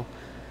cool.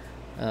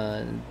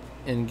 Uh,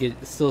 and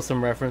get still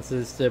some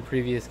references to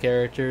previous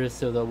characters,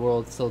 so the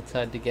world's still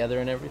tied together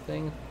and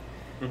everything.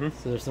 Hmm.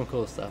 So there's some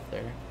cool stuff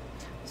there.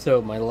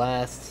 So my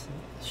last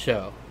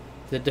show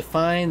that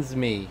defines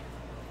me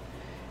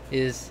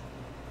is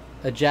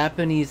a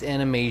Japanese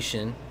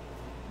animation,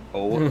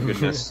 Oh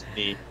goodness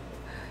me.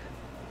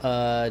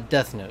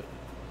 Death Note.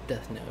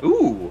 Death Note.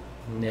 Ooh,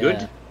 Yeah.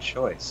 good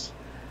choice.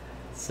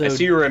 I So,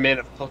 see you were a man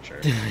of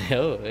culture.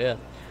 oh yeah.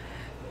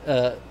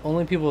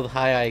 Only people with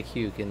high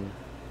IQ can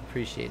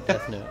appreciate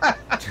Death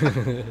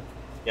Note.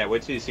 Yeah,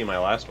 wait till you see my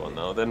last one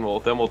though. Then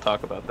we'll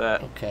talk about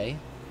that. Okay.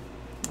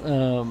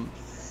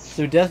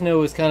 So Death Note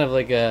was kind of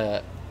like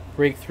a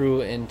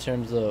breakthrough in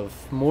terms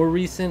of more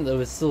recent. It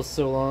was still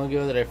so long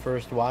ago that I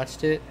first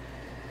watched it,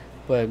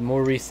 but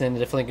more recent,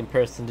 definitely in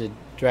comparison to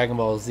Dragon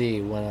Ball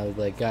Z when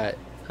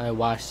I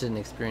watched it and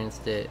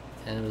experienced it,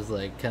 and it was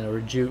like kind of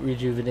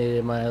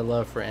rejuvenated my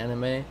love for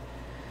anime,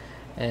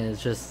 and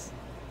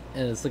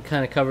it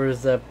kind of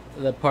covers that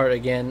part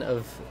again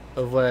of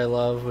what I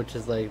love, which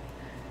is like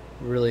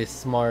really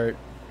smart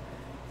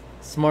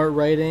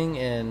writing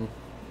and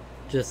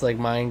just like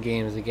mind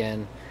games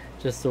again.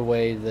 Just the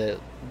way that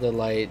the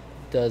Light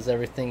does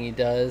everything he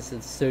does,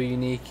 it's so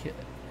unique.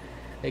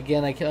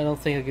 Again, I don't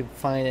think I could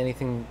find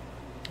anything.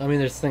 I mean,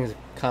 there's things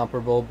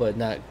comparable, but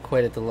not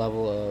quite at the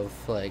level of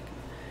like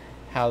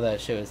how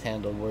that show is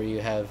handled, where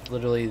you have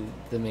literally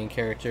the main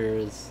character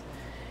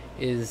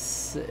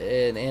is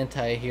an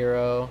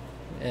anti-hero,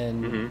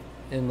 and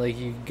like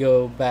you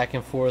go back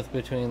and forth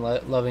between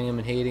loving him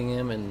and hating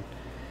him, and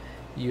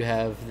you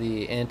have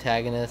the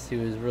antagonist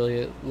who is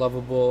really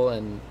lovable,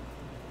 and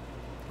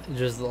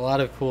just a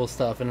lot of cool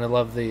stuff. And I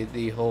love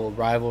the whole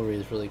rivalry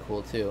is really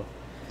cool too.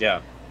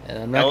 Yeah. And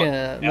I'm not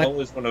gonna.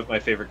 Elle is one of my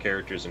favorite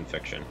characters in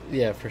fiction.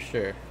 Yeah, for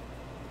sure.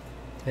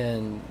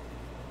 And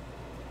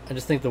I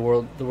just think the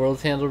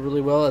world's handled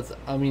really well.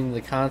 I mean,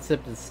 the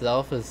concept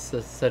itself is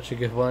such a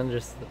good one.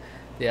 Just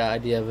the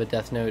idea of a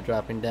Death Note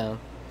dropping down.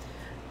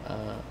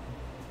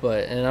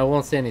 And I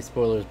won't say any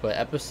spoilers, but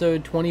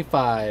episode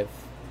 25.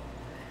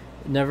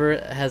 Never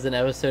has an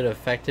episode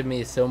affected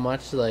me so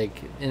much.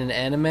 Like in an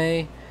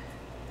anime,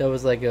 that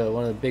was like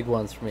one of the big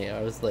ones for me.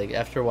 I was like,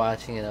 after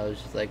watching it, I was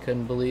just like,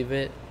 couldn't believe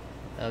it.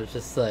 I was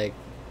just like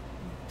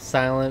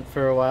silent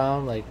for a while.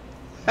 I'm like,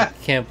 I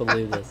can't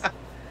believe this.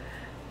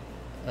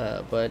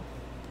 But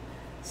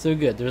so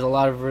good. There's a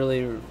lot of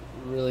really,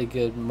 really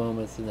good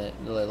moments in it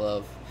that I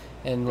love.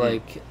 And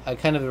like, I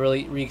kind of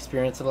really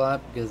re-experience it a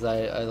lot because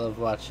I love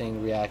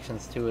watching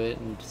reactions to it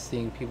and just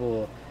seeing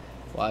people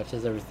watch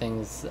as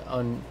everything's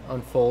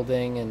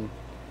unfolding, and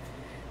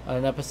on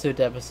an episode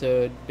to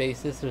episode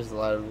basis, there's a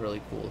lot of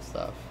really cool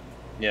stuff.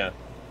 Yeah.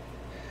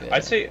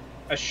 I'd say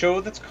a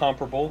show that's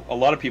comparable. A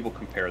lot of people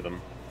compare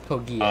them.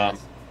 Code Geass.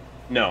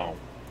 No.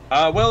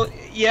 Well,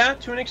 yeah,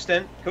 to an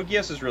extent. Code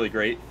Geass is really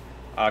great.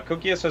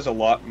 Code Geass has a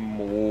lot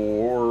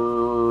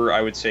more.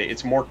 I would say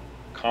it's more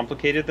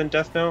complicated than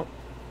Death Note,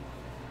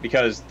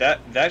 because that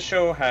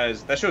show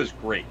is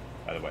great.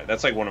 By the way,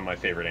 that's like one of my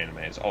favorite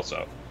animes,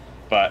 also.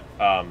 But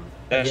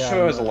that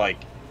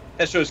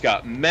show's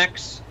got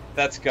mechs.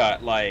 That's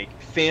got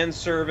like fan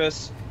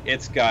service.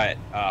 It's got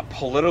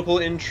political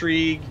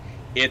intrigue.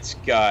 It's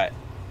got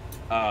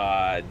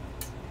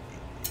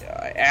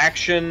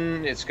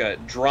action. It's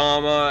got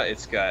drama.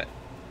 It's got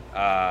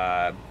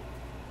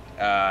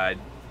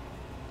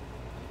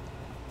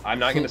I'm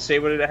not going to say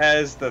what it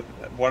has. The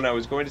one I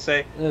was going to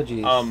say. Oh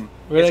jeez.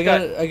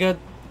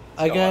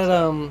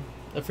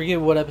 I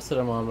forget what episode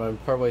I'm on, but I'm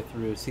partway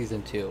through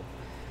season 2.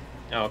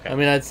 Oh, okay. I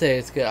mean, I'd say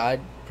it's good. I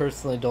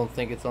personally don't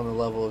think it's on the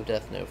level of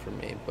Death Note for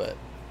me, but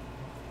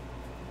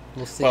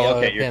we'll see how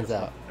it pans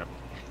out. No.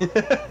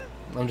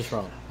 I'm just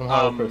wrong. I'm a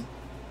hollow person.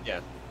 Yeah.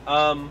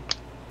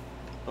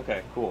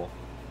 Okay. Cool.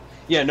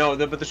 Yeah. No.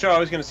 But the show I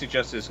was going to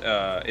suggest is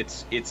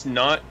it's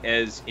not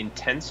as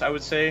intense, I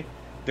would say.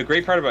 The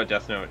great part about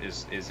Death Note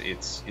is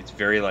it's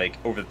very like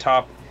over the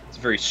top. It's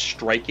very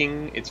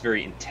striking. It's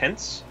very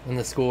intense. And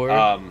the score.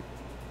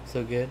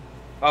 So good.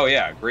 Oh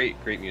yeah, great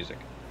music.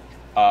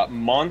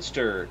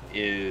 Monster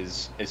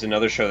is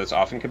another show that's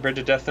often compared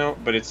to Death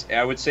Note, but it's,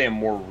 I would say, a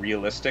more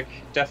realistic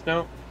Death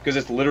Note, because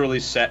it's literally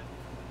set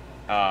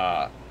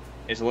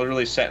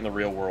in the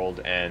real world,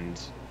 and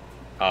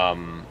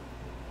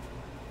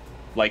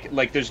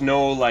like there's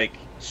no like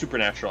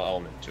supernatural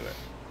element to it.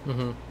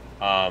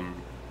 Mm-hmm.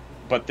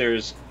 But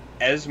there's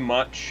as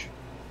much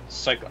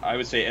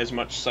psychological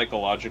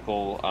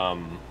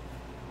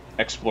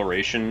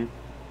exploration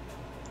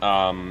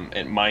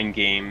and mind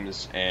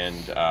games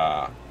and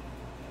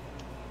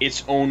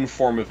its own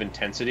form of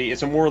intensity.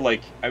 It's a more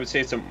like, I would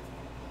say I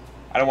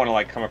don't want to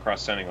like come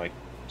across sounding like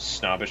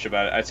snobbish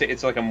about it. I'd say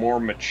it's like a more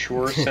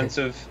mature sense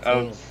of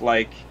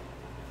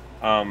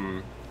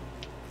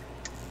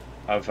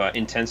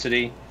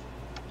intensity.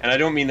 And I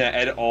don't mean that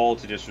at all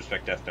to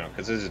disrespect Death Note,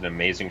 because this is an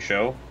amazing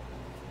show.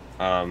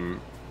 But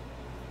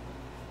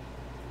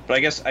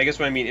I guess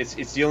what I mean,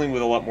 it's dealing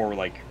with a lot more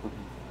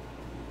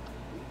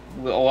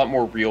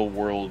real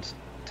world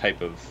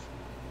type of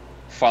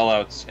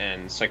fallouts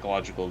and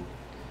psychological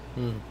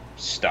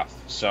stuff.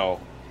 So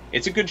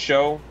it's a good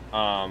show.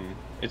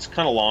 It's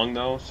kind of long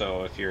though,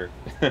 so if you're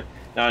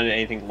not into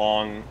anything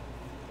long,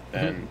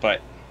 then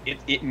but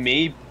it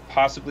may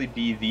possibly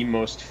be the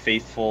most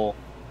faithful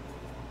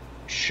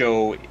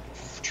show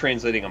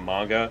translating a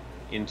manga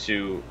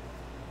into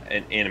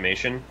an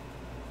animation,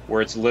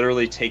 where it's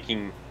literally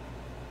taking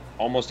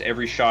almost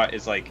every shot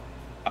is like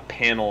a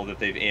panel that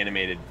they've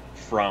animated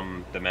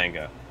from the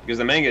manga, because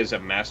the manga is a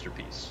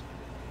masterpiece.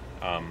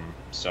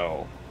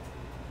 So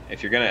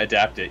if you're gonna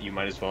adapt it, you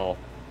might as well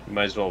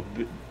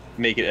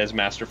make it as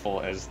masterful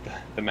as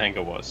the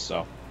manga was.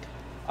 So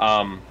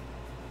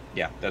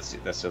yeah,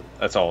 that's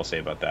all I'll say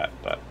about that.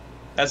 But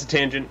that's a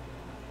tangent.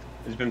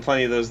 There's been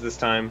plenty of those this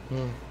time. Do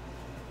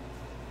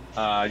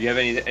you have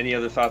any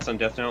other thoughts on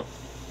Death Note?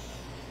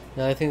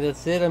 No, I think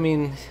that's it. I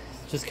mean,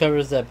 just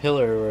covers that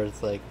pillar where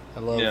it's like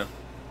Yeah.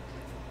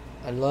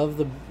 I love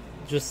the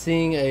just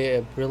seeing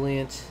a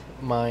brilliant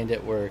mind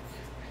at work,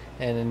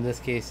 and in this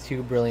case,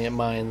 two brilliant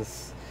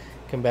minds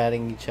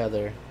combating each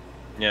other.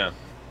 Yeah.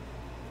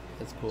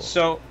 That's cool.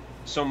 So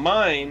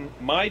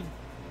my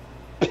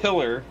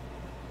pillar,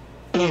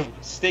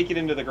 stake it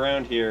into the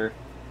ground here.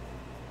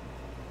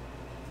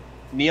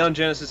 Neon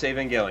Genesis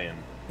Evangelion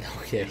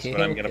Okay. is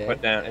what I'm gonna Okay.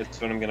 put down. It's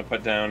what I'm gonna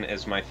put down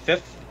as my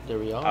fifth. There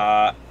we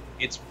are.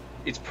 It's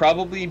it's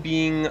probably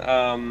being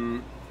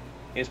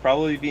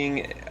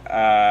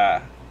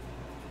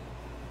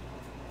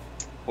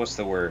what's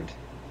the word?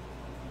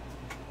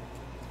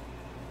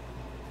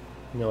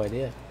 No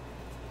idea.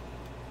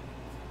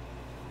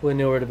 Wouldn't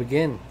know where to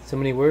begin. So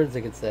many words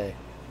I could say.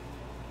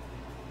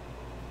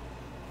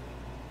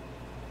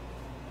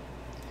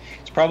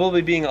 It's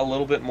probably being a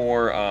little bit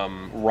more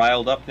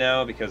riled up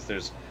now because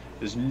there's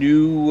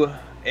new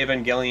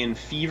Evangelion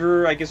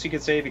fever, I guess you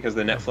could say, because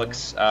the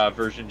Netflix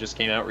version just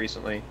came out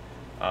recently.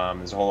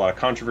 There's a whole lot of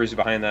controversy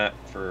behind that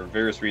for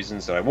various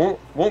reasons that I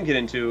won't get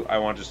into. I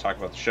want to just talk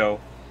about the show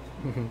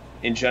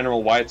in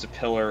general, why it's a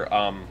pillar.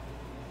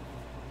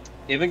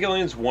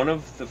 Evangelion's one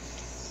of the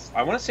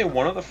I want to say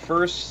one of the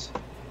first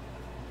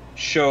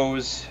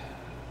shows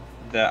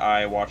that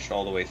I watched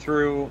all the way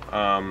through.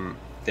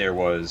 There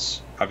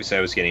was obviously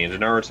I was getting into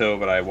Naruto,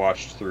 but I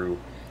watched through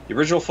the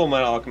original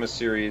Fullmetal Alchemist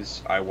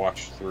series. I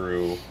watched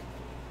through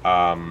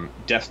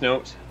Death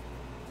Note,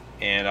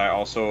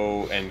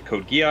 and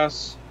Code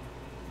Geass,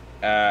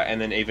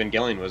 and then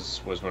Evangelion was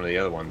one of the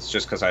other ones.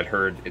 Just because I'd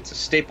heard it's a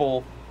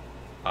staple.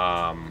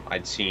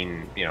 I'd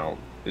seen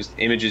there's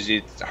images.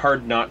 It's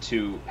hard not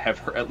to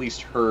have at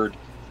least heard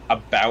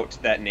about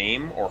that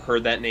name or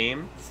heard that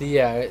name. So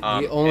yeah,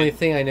 the only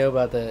thing I know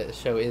about the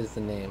show is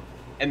the name.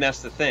 And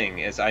that's the thing,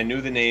 is I knew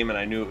the name and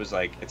I knew it was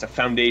like it's a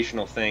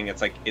foundational thing.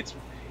 It's like it's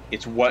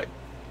what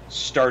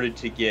started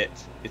to get.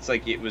 It's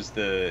like it was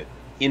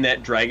in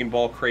that Dragon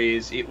Ball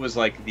craze. It was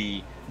like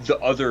the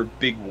other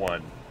big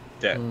one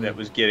that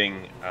was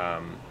getting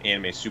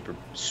anime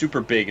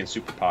super big and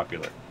super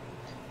popular.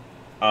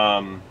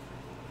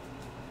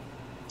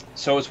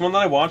 So it's one that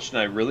I watched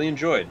and I really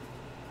enjoyed.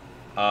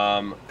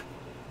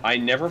 I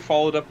never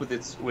followed up with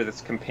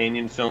its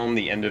companion film,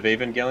 The End of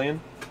Evangelion.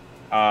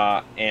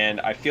 And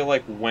I feel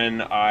like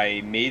when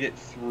I made it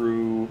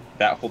through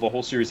the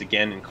whole series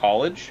again in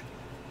college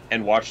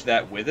and watched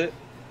that with it,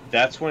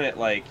 that's when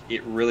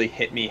it really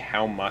hit me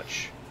how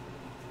much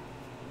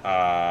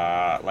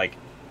that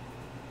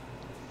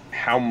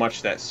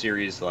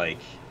series,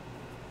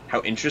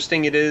 how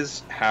interesting it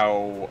is,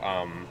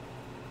 how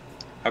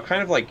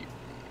kind of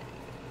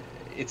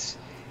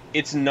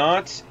it's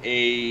not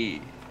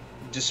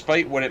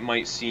despite what it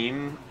might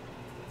seem,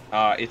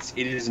 it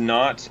is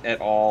not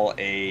at all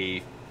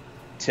a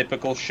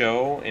typical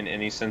show in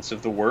any sense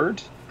of the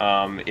word.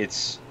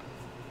 It's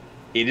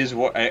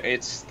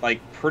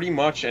like pretty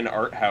much an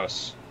art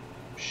house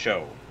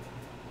show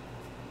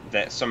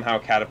that somehow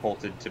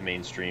catapulted to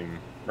mainstream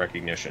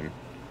recognition.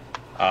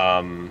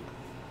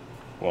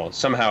 Well,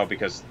 somehow,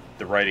 because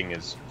the writing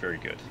is very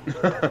good.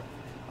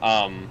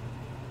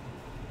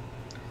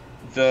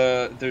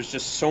 There's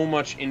just so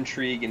much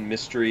intrigue and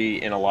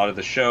mystery in a lot of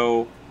the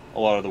show. A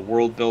lot of the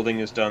world building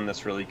is done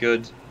that's really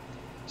good.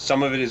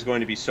 Some of it is going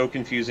to be so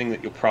confusing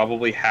that you'll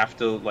probably have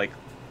to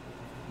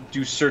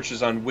do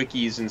searches on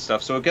wikis and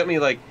stuff. So it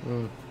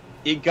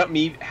got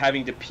me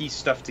having to piece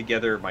stuff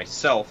together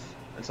myself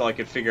until I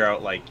could figure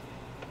out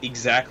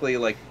exactly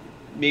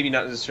maybe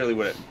not necessarily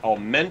what it all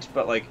meant,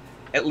 but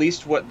at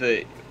least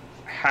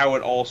how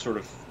it all sort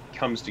of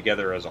comes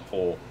together as a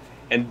whole.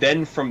 And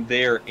then from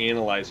there,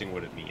 analyzing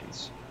what it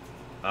means.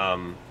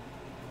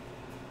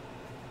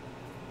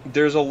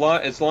 There's a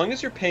lot. As long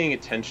as you're paying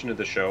attention to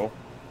the show,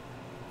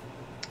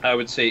 I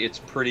would say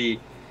it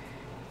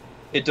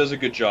does a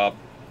good job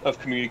of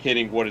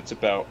communicating what it's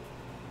about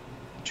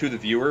to the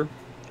viewer.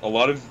 A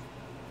lot of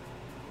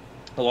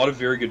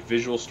very good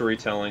visual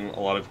storytelling, a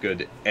lot of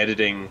good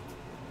editing,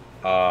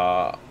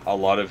 a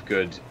lot of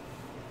good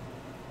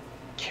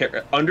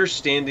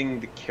understanding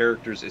the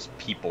characters as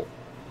people.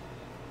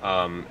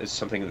 Is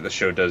something that the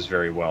show does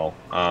very well.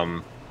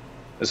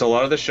 As a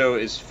lot of the show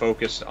is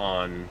focused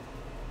on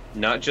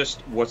not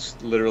just what's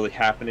literally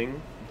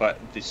happening, but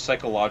the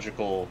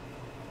psychological,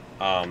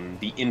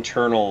 the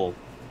internal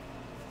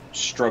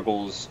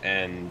struggles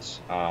and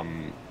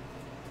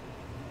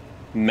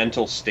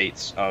mental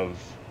states of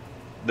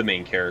the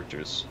main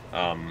characters.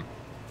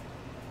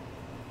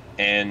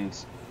 And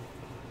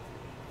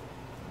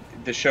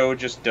the show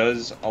just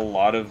does a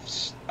lot of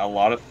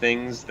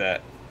things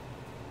that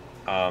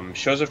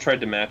shows have tried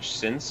to match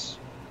since,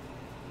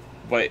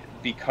 but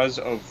because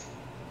it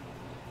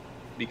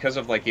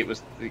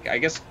was, I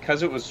guess,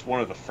 because it was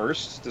one of the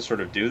first to sort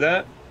of do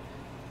that,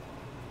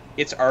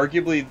 it's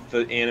arguably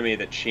the anime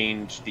that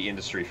changed the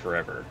industry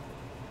forever.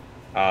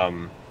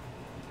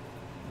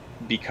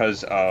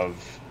 Because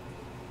of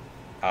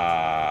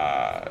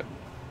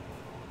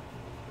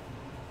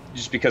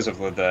just because of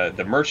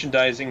the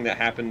merchandising that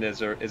happened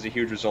as a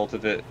huge result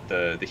of it,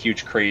 the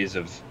huge craze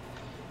of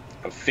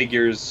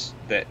figures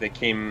that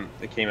came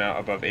out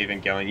above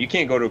Evangelion. You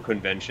can't go to a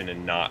convention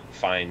and not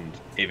find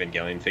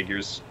Evangelion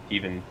figures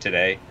even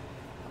today.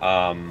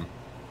 And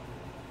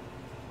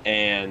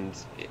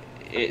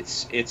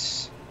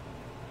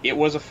it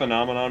was a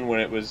phenomenon when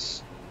it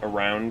was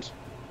around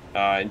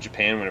in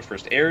Japan when it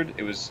first aired.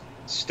 It was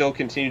still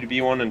continued to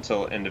be one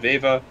until End of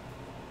Eva.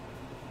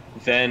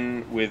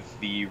 Then with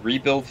the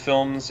rebuild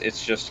films,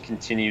 it's just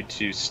continued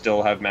to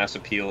still have mass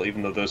appeal,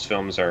 even though those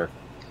films are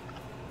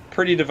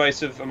pretty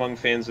divisive among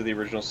fans of the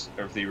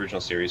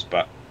original series.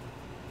 But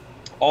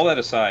all that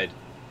aside,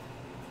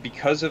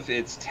 because of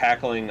its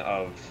tackling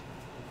of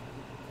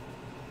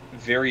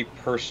very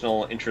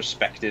personal,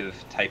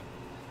 introspective type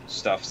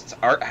stuff, it's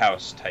art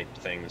house type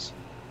things,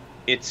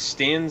 it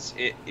sets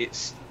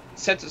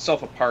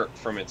itself apart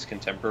from its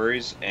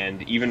contemporaries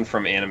and even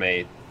from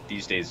anime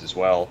these days as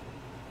well.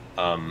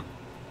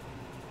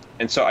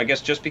 And so I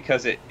guess just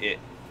because it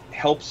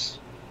helps,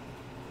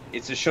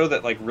 it's a show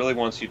that like really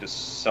wants you to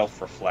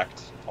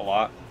self-reflect a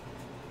lot.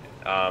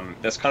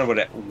 That's kind of what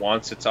it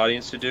wants its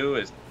audience to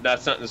do.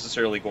 That's not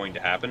necessarily going to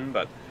happen,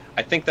 but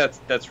I think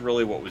that's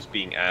really what was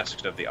being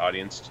asked of the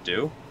audience to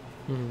do.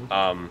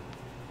 Mm-hmm.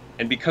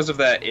 And because of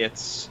that,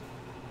 it's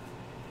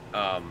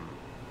a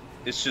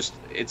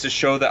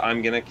show that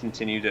I'm gonna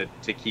continue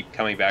to keep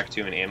coming back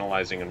to and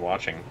analyzing and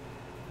watching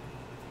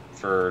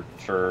for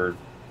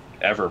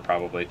ever,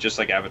 probably, just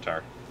like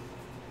Avatar.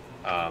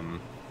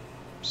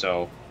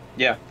 So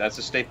yeah, that's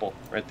a staple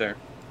right there.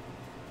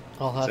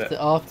 I'll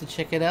have to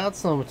check it out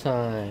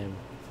sometime.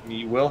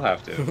 You will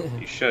have to.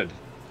 You should.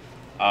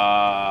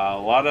 A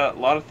lot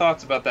of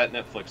thoughts about that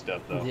Netflix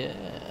dub, though.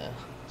 Yeah.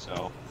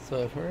 So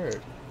I've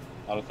heard.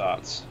 A lot of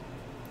thoughts.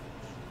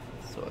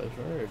 So I've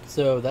heard.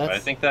 So that's. But I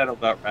think that'll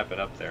about wrap it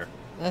up there.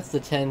 That's the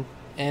 10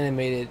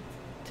 animated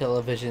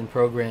television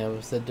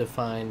programs that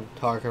define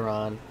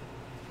Tarkaron.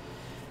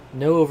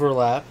 No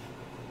overlap.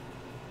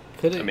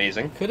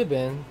 Amazing. Could have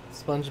been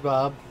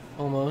SpongeBob,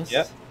 almost.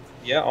 Yep.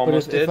 Yeah,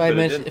 almost did. If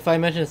I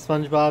mentioned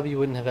SpongeBob, you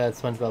wouldn't have had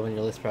SpongeBob on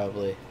your list,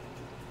 probably.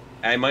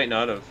 I might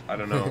not have. I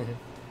don't know.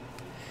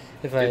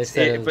 If I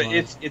said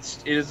it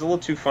is a little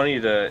too funny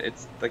to.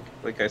 It's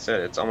like I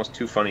said, it's almost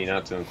too funny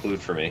not to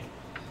include for me.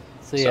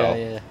 So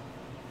yeah.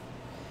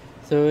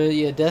 So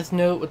yeah, Death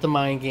Note with the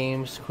mind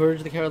games,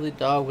 Courage the Cowardly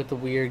Dog with the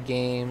weird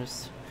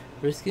games,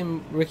 Ricky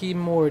and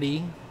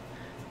Morty,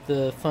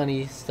 the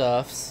funny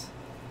stuffs,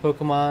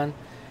 Pokemon,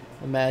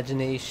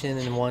 Imagination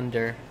and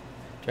Wonder,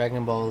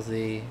 Dragon Ball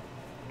Z.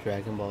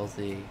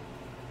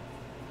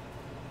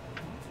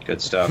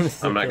 Good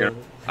stuff. I'm not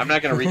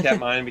gonna recap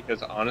mine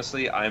because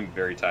honestly, I'm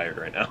very tired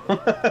right now.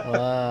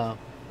 Wow.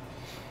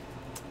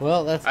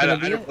 Well, that's gonna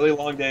be I had a really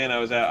long day, and I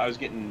was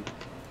getting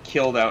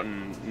killed out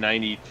in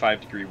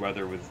 95-degree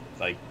weather with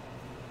like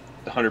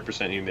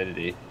 100%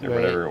 humidity or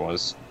whatever it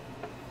was.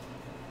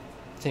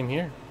 Same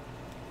here.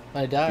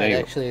 I died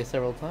actually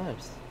several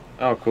times.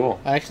 Oh, cool.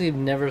 I actually have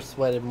never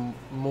sweated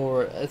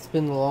more. It's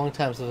been a long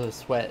time since I've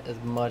sweat as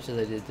much as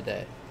I did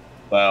today.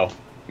 Wow.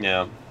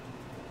 Yeah.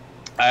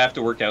 I have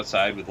to work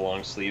outside with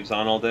long sleeves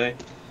on all day,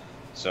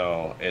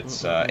 so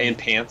it's and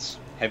pants,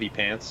 heavy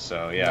pants.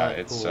 So yeah,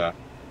 it's cool.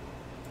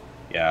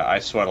 Yeah, I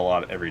sweat a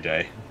lot every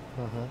day.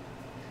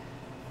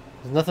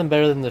 There's nothing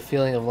better than the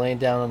feeling of laying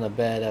down on a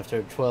bed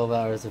after 12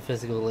 hours of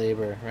physical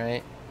labor,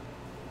 right?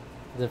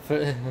 The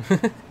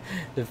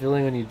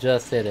feeling when you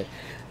just hit it.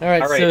 All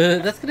right, so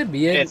that's gonna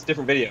be it. Yeah, it's a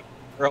different video.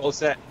 We're all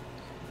set.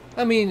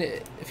 I mean,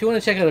 if you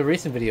want to check out a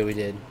recent video we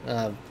did,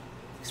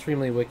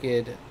 Extremely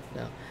Wicked.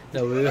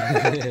 No, we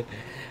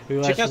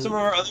check out some of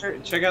our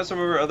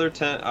other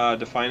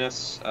Define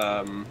Us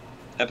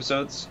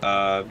episodes.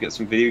 We've got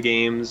some video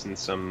games and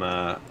some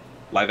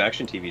live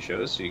action TV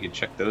shows, so you can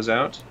check those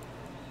out.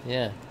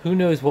 Yeah. Who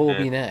knows what will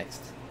be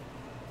next?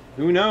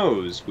 Who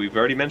knows? We've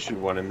already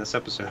mentioned one in this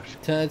episode.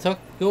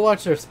 Go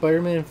watch our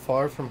Spider-Man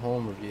Far From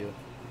Home review.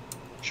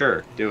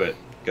 Sure, do it.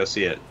 Go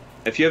see it.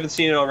 If you haven't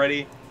seen it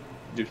already,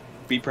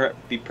 be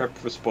prepped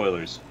for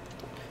spoilers.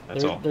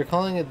 That's all. They're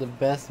calling it the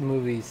best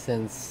movie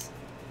since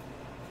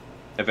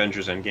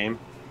Avengers Endgame.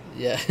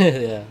 Yeah,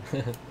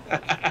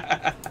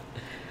 yeah.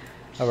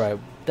 All right,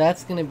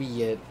 that's gonna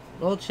be it.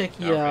 We'll check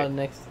you out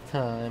next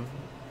time.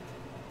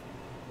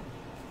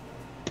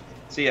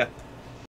 See ya.